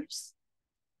speakers.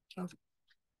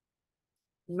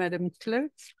 Madam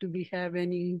Clerk, do we have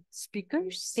any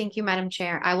speakers? Thank you, Madam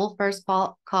Chair. I will first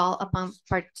call upon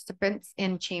participants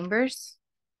in chambers,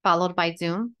 followed by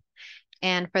Zoom.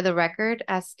 And for the record,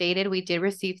 as stated, we did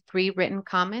receive 3 written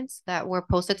comments that were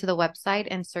posted to the website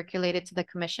and circulated to the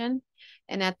commission.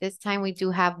 And at this time, we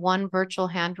do have 1 virtual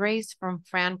hand raised from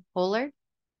Fran Pollard.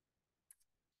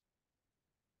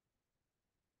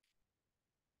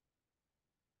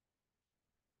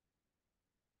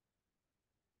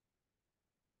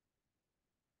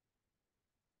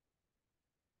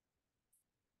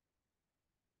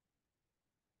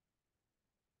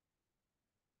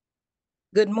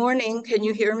 Good morning. Can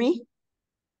you hear me?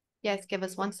 Yes, give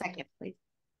us 1 second, please.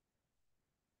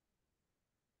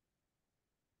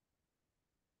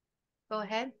 Go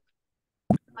ahead.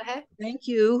 Go ahead. Thank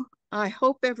you. I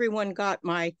hope everyone got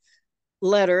my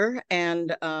letter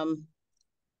and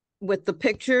with the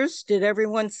pictures. Did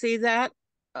everyone see that?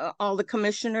 All the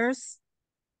commissioners?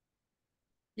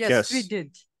 Yes, we Yes.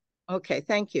 did. Okay,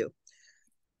 thank you.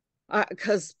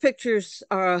 Because pictures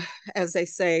are, as they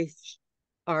say,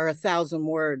 are 1,000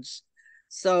 words.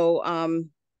 So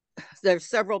there's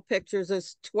several pictures.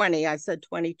 There's 20. I said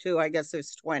 22. I guess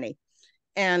there's 20.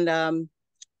 And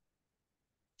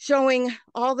showing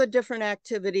all the different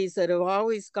activities that have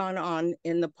always gone on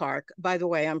in the park. By the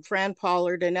way, I'm Fran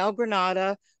Pollard in El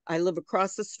Granada. I live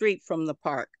across the street from the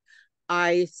park.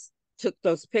 I took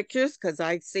those pictures because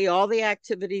I see all the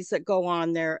activities that go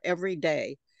on there every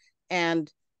day.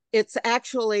 And it's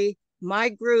actually my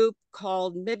group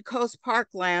called Midcoast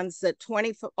Parklands that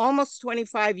almost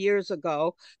 25 years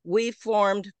ago, we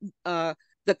formed, the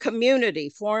community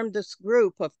formed this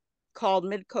group called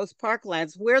Midcoast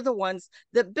Parklands. We're the ones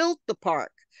that built the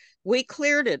park. We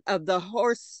cleared it of the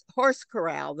horse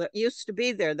corral that used to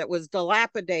be there that was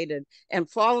dilapidated and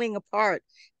falling apart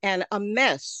and a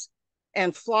mess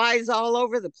and flies all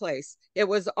over the place. It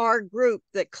was our group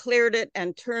that cleared it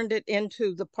and turned it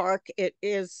into the park it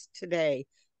is today.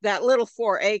 That little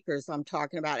 4 acres I'm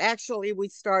talking about. Actually, we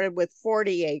started with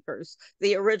 40 acres.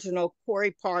 The original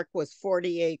Quarry Park was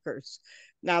 40 acres.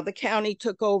 Now the county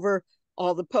took over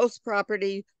all the post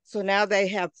property, so now they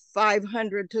have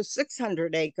 500 to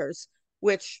 600 acres,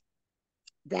 which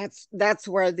that's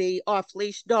where the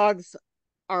off-leash dogs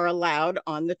are allowed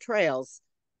on the trails.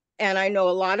 And I know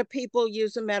a lot of people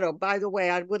use a meadow. By the way,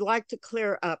 I would like to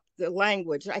clear up the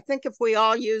language. I think if we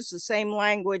all use the same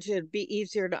language, it'd be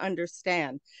easier to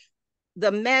understand.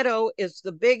 The meadow is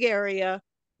the big area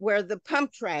where the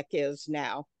pump track is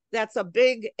now. That's a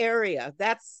big area.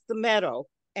 That's the meadow.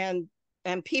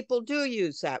 And people do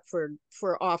use that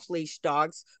for off-leash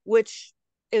dogs, which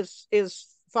is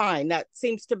fine. That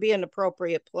seems to be an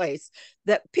appropriate place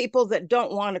that people that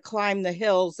don't want to climb the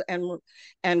hills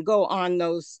and go on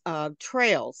those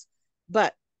trails.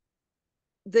 But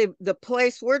the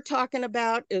place we're talking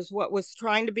about is what was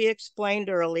trying to be explained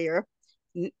earlier.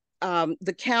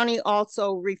 The county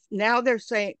also now they're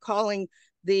calling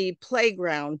the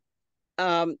playground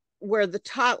where the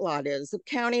tot lot is. The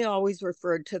county always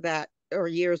referred to that, or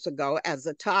years ago, as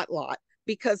a tot lot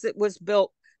because it was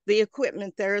built. The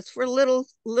equipment there is for little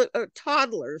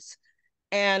toddlers,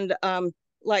 and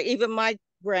like even my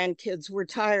grandkids were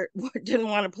tired, didn't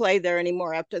want to play there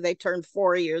anymore after they turned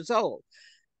 4 years old.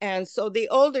 And so the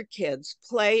older kids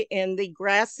play in the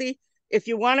grassy, if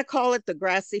you want to call it the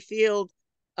grassy field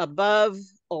above,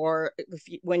 or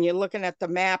when you're looking at the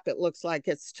map, it looks like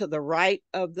it's to the right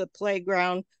of the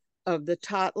playground of the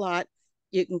tot lot.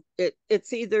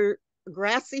 It's either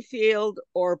grassy field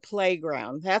or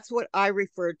playground. That's what I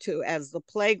refer to as the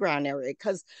playground area,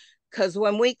 because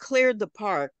when we cleared the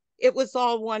park, it was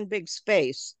all one big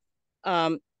space.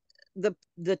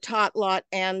 The tot lot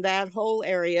and that whole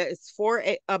area is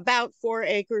about 4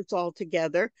 acres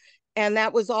altogether. And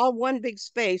that was all one big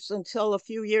space until a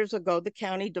few years ago, the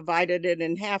county divided it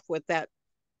in half with that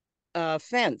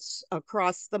fence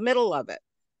across the middle of it.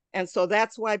 And so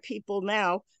that's why people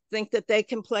now think that they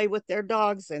can play with their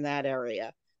dogs in that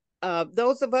area.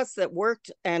 Those of us that worked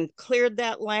and cleared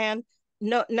that land,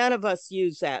 none of us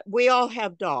use that. We all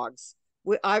have dogs.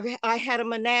 I had a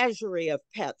menagerie of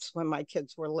pets when my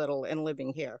kids were little and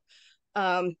living here.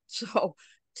 So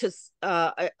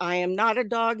I am not a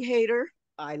dog hater.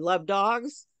 I love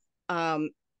dogs.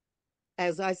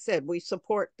 As I said, we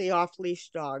support the off-leash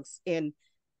dogs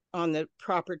on the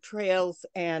proper trails.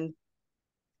 And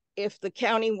if the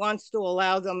county wants to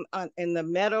allow them in the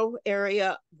meadow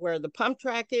area where the pump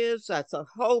track is, that's a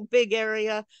whole big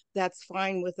area, that's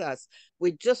fine with us.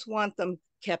 We just want them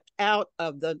kept out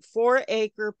of the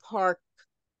 4-acre park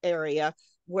area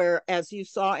where, as you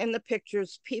saw in the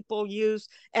pictures, people use,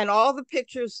 and all the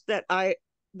pictures that I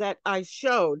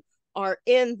showed are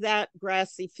in that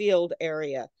grassy field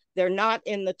area. They're not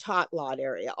in the tot lot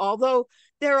area, although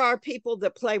there are people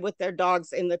that play with their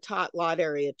dogs in the tot lot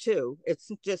area too. It's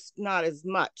just not as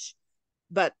much.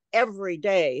 But every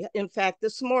day, in fact,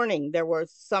 this morning, there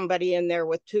was somebody in there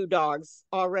with 2 dogs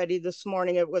already this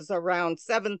morning. It was around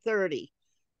 7:30.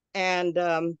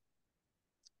 And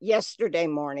yesterday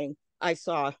morning, I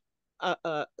saw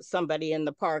somebody in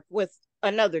the park with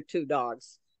another 2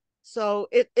 dogs. So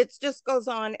it just goes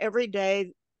on every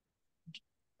day,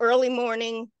 early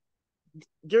morning,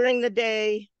 during the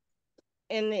day,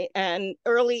 and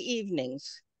early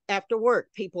evenings. after work,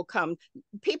 people come.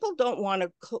 People don't want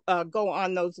to go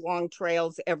on those long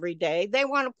trails every day. They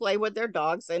want to play with their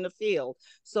dogs in a field.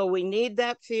 So we need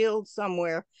that field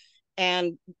somewhere.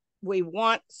 And we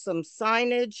want some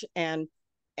signage and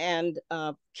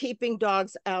keeping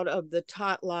dogs out of the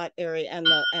tot lot area and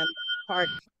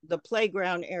the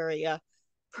playground area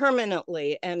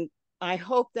permanently. And I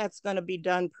hope that's going to be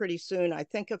done pretty soon. I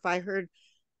think if I heard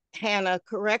Hannah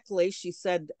correctly, she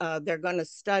said they're going to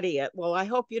study it. Well, I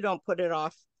hope you don't put it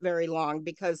off very long,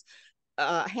 because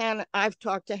Hannah, I've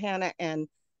talked to Hannah and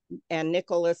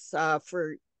Nicholas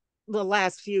for the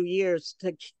last few years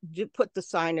to put the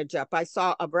signage up. I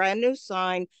saw a brand new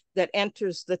sign that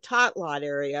enters the tot lot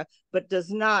area, but does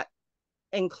not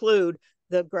include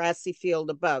the grassy field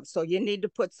above. So you need to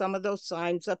put some of those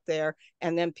signs up there,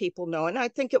 and then people know. And I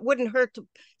think it wouldn't hurt to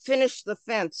finish the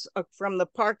fence from the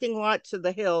parking lot to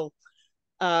the hill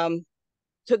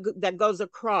that goes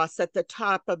across at the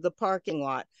top of the parking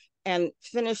lot, and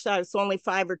finish that. It's only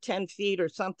 5 or 10 feet or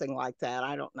something like that.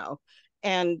 I don't know.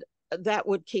 And that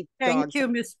would keep Thank you,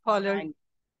 Ms. Pollard.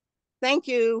 Thank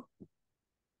you.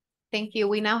 Thank you.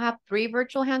 We now have 3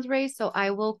 virtual hands raised, so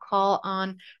I will call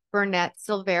on Burnett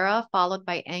Silvera, followed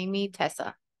by Amy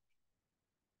Tessa.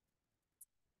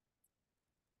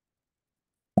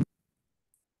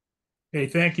 Hey,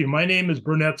 thank you. My name is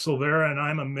Burnett Silvera, and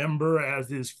I'm a member,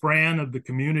 as is Fran, of the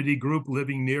community group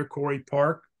living near Corey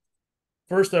Park.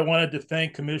 First, I wanted to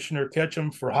thank Commissioner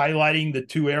Ketchum for highlighting the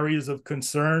 2 areas of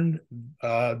concern,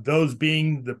 those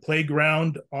being the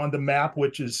playground on the map,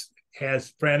 which is,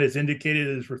 as Fran has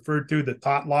indicated, is referred to the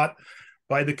tot lot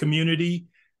by the community.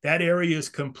 That area is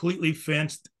completely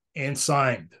fenced and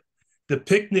signed. The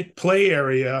picnic play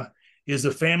area is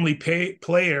a family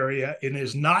play area and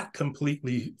is not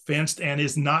completely fenced and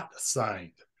is not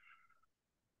signed.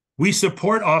 We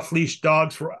support off-leash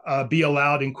dogs for be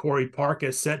allowed in Corey Park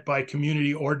as set by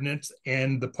community ordinance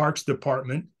and the Parks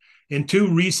Department. In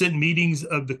 2 recent meetings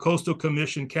of the Coastal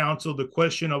Commission Council, the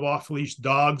question of off-leash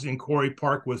dogs in Corey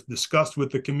Park was discussed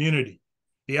with the community.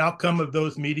 The outcome of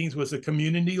those meetings was a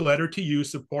community letter to you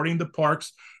supporting the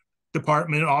Parks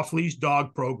Department off-leash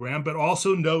dog program, but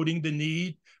also noting the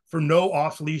need for no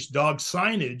off-leash dog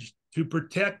signage to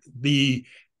protect the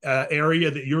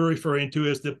area that you're referring to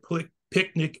as the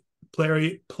picnic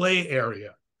play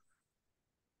area.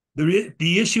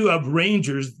 The issue of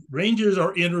rangers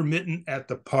are intermittent at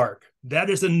the park. That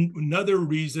is another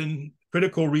reason,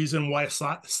 critical reason why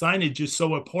signage is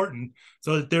so important,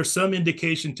 so that there's some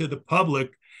indication to the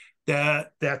public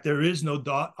that there is no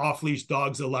off-leash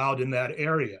dogs allowed in that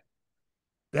area.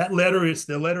 That letter is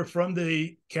the letter from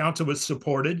the council was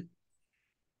supported,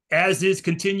 as is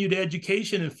continued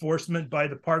education enforcement by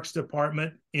the Parks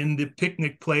Department in the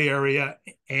picnic play area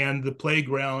and the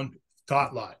playground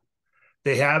tot lot.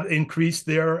 They have increased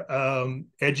their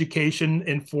education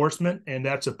enforcement, and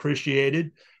that's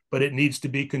appreciated, but it needs to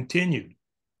be continued.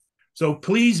 So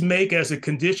please make as a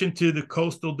condition to the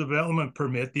coastal development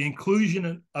permit the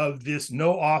inclusion of this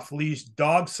no off-leash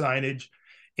dog signage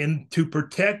to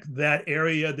protect that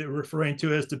area that we're referring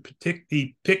to as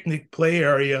the picnic play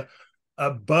area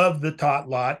above the tot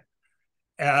lot,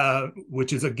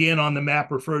 which is again on the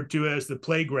map referred to as the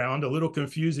playground, a little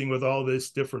confusing with all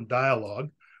this different dialogue.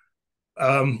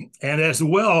 And as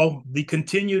well, the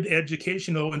continued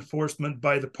educational enforcement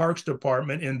by the Parks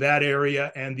Department in that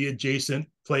area and the adjacent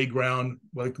playground,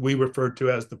 like we refer to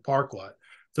as the park lot.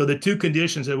 So the 2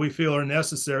 conditions that we feel are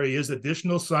necessary is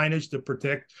additional signage to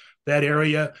protect that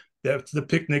area, that's the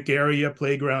picnic area,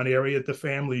 playground area that the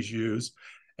families use,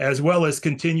 as well as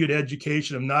continued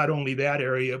education of not only that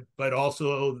area, but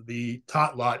also the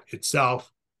tot lot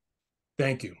itself.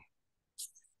 Thank you.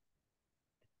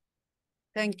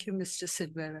 Thank you, Mr.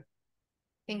 Silvera.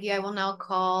 Thank you. I will now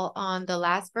call on the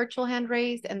last virtual hand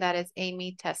raised, and that is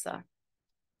Amy Tessa.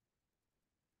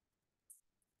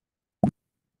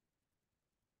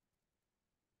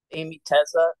 Amy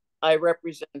Tessa. I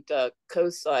represent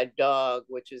Coastside Dog,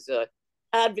 which is a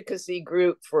advocacy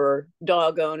group for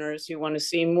dog owners who want to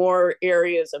see more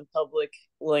areas of public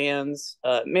lands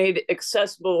made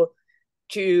accessible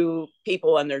to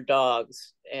people and their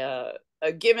dogs.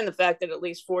 Given the fact that at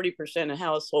least 40% of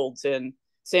households in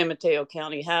San Mateo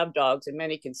County have dogs, and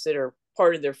many consider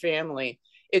part of their family,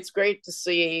 it's great to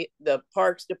see the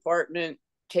Parks Department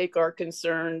take our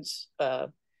concerns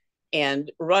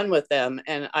and run with them.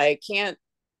 And I can't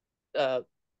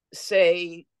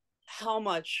say how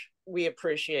much we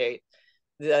appreciate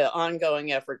the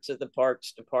ongoing efforts of the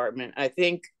Parks Department. I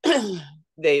think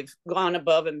they've gone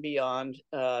above and beyond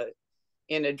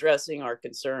in addressing our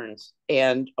concerns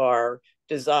and our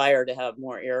desire to have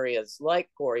more areas like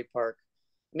Corey Park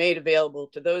made available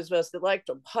to those of us that like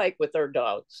to hike with our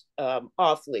dogs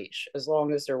off leash, as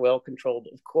long as they're well controlled,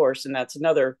 of course. And that's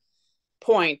another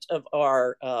point of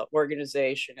our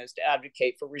organization, is to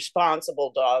advocate for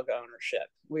responsible dog ownership.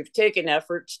 We've taken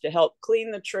efforts to help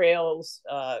clean the trails,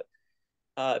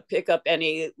 pick up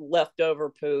any leftover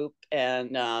poop,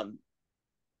 and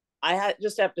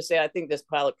just have to say, I think this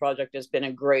pilot project has been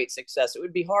a great success. It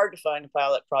would be hard to find a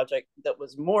pilot project that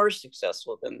was more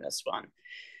successful than this one.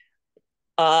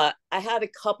 I had a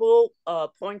couple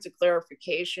points of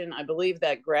clarification. I believe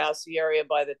that grassy area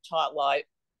by the tot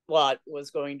lot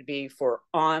was going to be for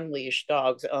on-leash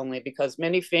dogs only, because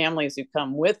many families who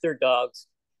come with their dogs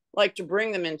like to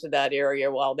bring them into that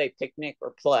area while they picnic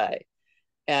or play.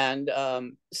 And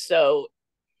so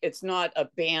it's not a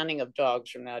banning of dogs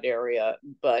from that area,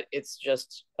 but it's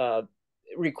just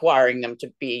requiring them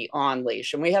to be on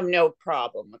leash. And we have no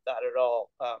problem with that at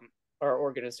all. Our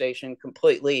organization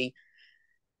completely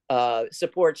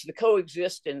supports the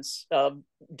coexistence of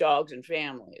dogs and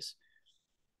families.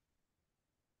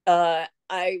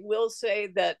 I will say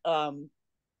that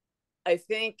I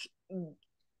think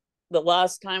the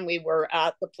last time we were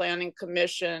at the Planning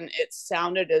Commission, it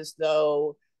sounded as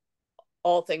though,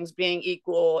 all things being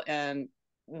equal, and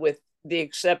with the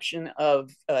exception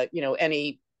of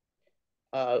any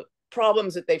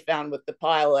problems that they found with the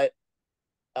pilot,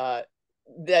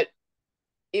 that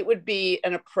it would be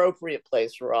an appropriate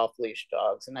place for off-leash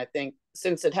dogs. And I think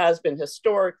since it has been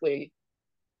historically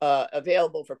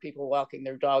available for people walking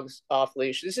their dogs off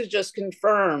leash, this is just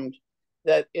confirmed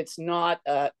that it's not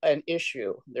an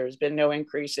issue. There's been no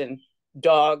increase in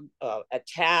dog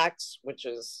attacks, which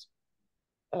is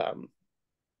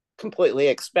completely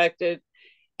expected.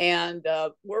 And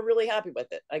we're really happy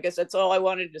with it. I guess that's all I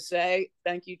wanted to say.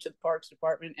 Thank you to the Parks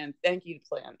Department, and thank you to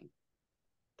planning.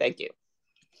 Thank you.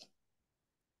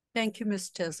 Thank you,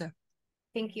 Ms. Teza.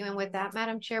 Thank you. And with that,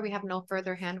 Madam Chair, we have no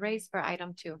further hand raised for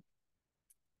item 2.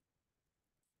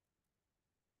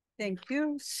 Thank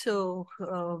you. So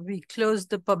we close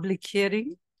the public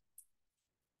hearing.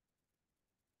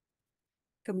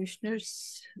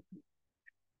 Commissioners.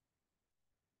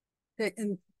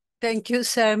 And thank you,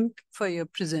 Sam, for your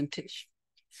presentation.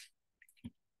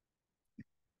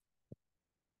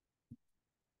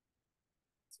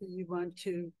 So you want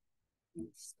to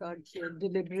start your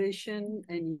deliberation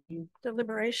and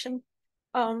Deliberation.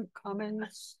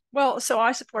 Comments? Well, so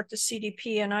I support the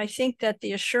CDP, and I think that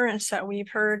the assurance that we've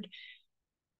heard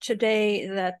today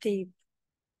that the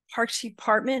Parks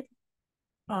Department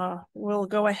will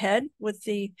go ahead with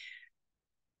the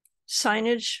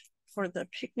signage for the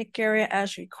picnic area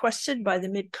as requested by the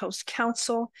Mid-Coast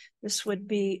Council. This would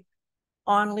be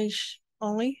on-leash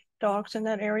only dogs in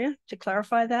that area. To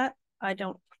clarify that, I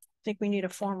don't think we need a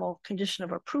formal condition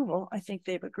of approval. I think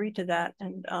they've agreed to that,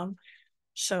 and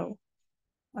so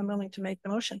I'm willing to make the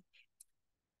motion.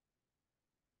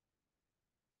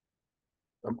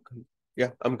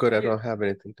 Yeah, I'm good. I don't have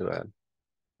anything to add.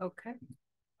 Okay,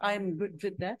 I'm good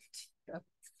with that.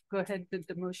 Go ahead with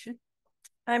the motion.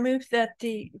 I move that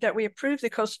we approve the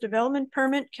coastal development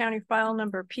permit, county file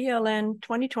number PLN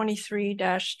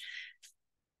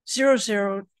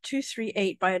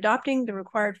 2023-00238, by adopting the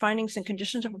required findings and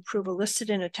conditions of approval listed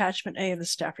in attachment A of the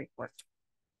staff report.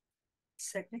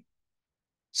 Second.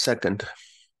 Second.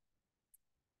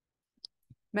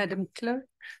 Madam Clerk,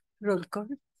 roll call.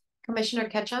 Commissioner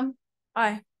Ketchum?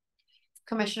 Aye.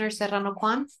 Commissioner Serrano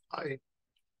Kwan? Aye.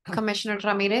 Commissioner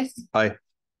Ramirez? Aye.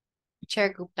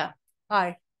 Chair Gupta?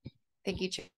 Aye. Thank you,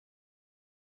 Chair.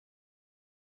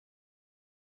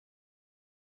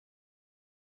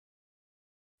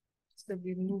 So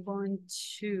we move on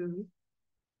to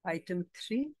item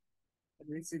 3.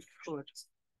 What is it for?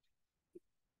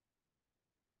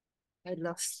 I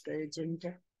lost the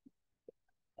agenda.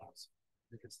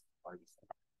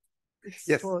 It's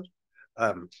Yes. for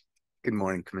Good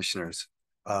morning, Commissioners.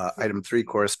 Item 3,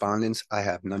 correspondence. I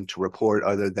have none to report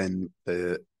other than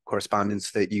the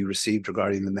correspondence that you received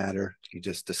regarding the matter you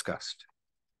just discussed.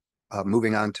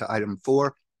 Moving on to item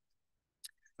 4.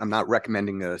 I'm not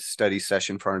recommending a study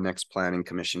session for our next Planning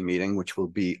Commission meeting, which will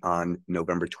be on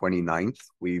November 29th.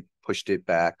 We pushed it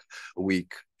back a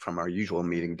week from our usual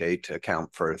meeting date to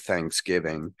account for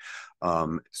Thanksgiving.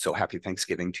 So happy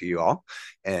Thanksgiving to you all.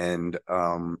 And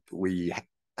we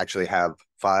actually have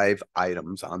 5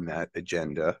 items on that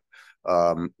agenda.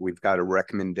 We've got a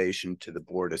recommendation to the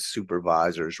Board of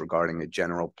Supervisors regarding a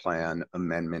general plan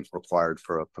amendment required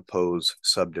for a proposed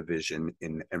subdivision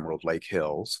in Emerald Lake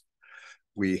Hills.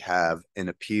 We have an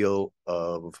appeal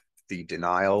of the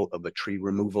denial of a tree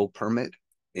removal permit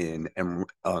in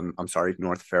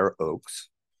North Fair Oaks.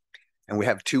 And we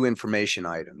have two information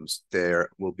items. There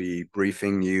will be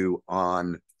briefing you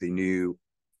on the new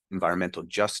environmental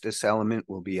justice element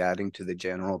we'll be adding to the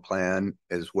general plan,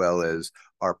 as well as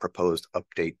our proposed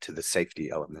update to the safety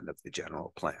element of the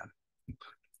general plan.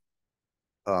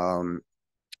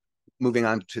 Moving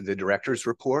on to the director's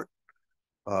report.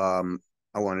 I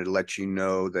wanted to let you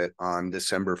know that on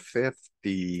December 5th,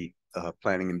 the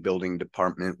Planning and Building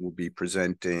Department will be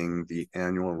presenting the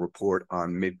annual report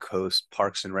on Mid-Coast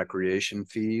Parks and Recreation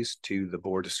fees to the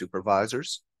Board of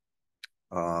Supervisors.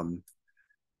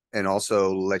 And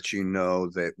also let you know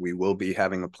that we will be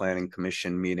having a Planning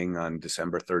Commission meeting on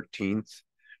December 13th.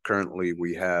 Currently,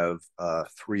 we have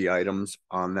 3 items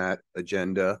on that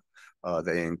agenda.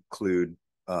 They include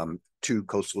 2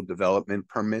 coastal development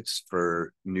permits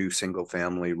for new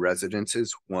single-family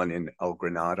residences, one in El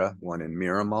Granada, one in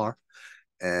Miramar,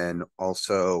 and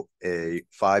also a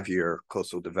 5-year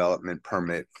coastal development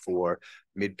permit for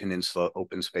Mid-Peninsula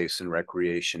Open Space and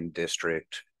Recreation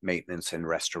District Maintenance and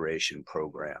Restoration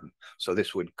Program. So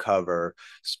this would cover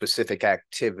specific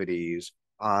activities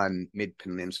on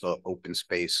Mid-Peninsula open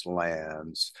space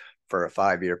lands for a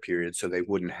 5-year period, so they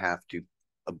wouldn't have to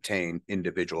obtain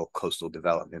individual coastal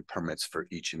development permits for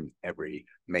each and every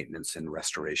maintenance and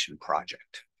restoration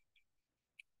project.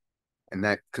 And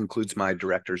that concludes my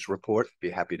director's report.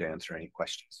 Be happy to answer any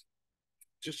questions.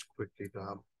 Just quickly,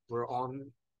 we're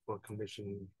on for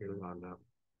commission hearing on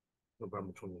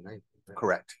November 29th. Right?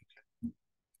 Correct.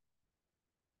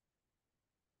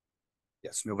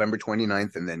 Yes, November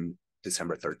 29th and then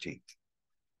December 13th.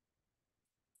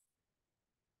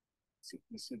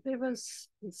 So there was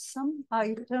some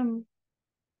item,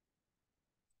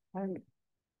 I'm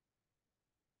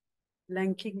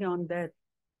blanking on that.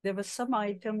 There was some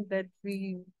item that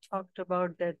we talked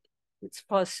about that it's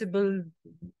possible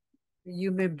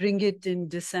you may bring it in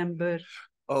December.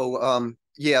 Oh,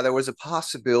 yeah, there was a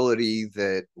possibility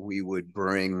that we would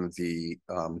bring the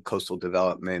coastal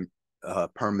development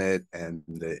permit and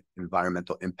the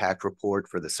environmental impact report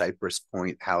for the Cypress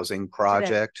Point housing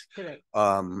project. Correct.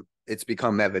 It's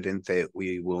become evident that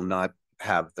we will not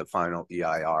have the final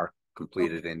EIR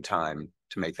completed in time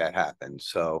to make that happen.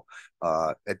 So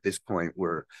at this point,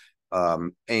 we're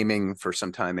aiming for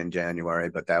some time in January,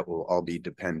 but that will all be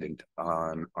dependent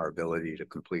on our ability to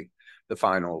complete the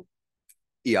final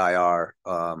EIR.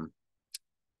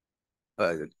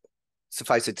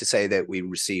 Suffice it to say that we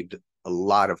received a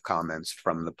lot of comments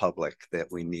from the public that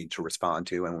we need to respond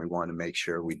to, and we want to make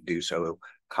sure we do so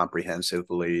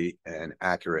comprehensively and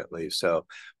accurately. So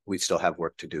we still have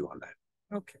work to do on that.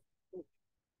 Okay.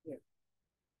 Yeah.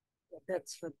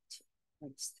 That's what.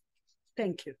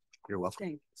 Thank you. You're welcome.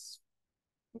 Thanks.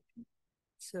 Okay.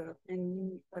 So,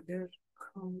 any other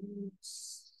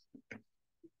comments?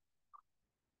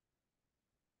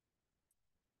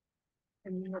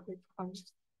 Any other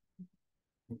comments?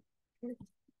 Okay.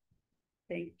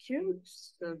 Thank you.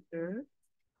 So there,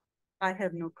 I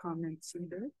have no comments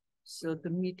either. So the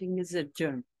meeting is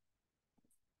adjourned.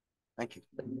 Thank you.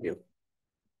 Thank you.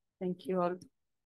 Thank you all.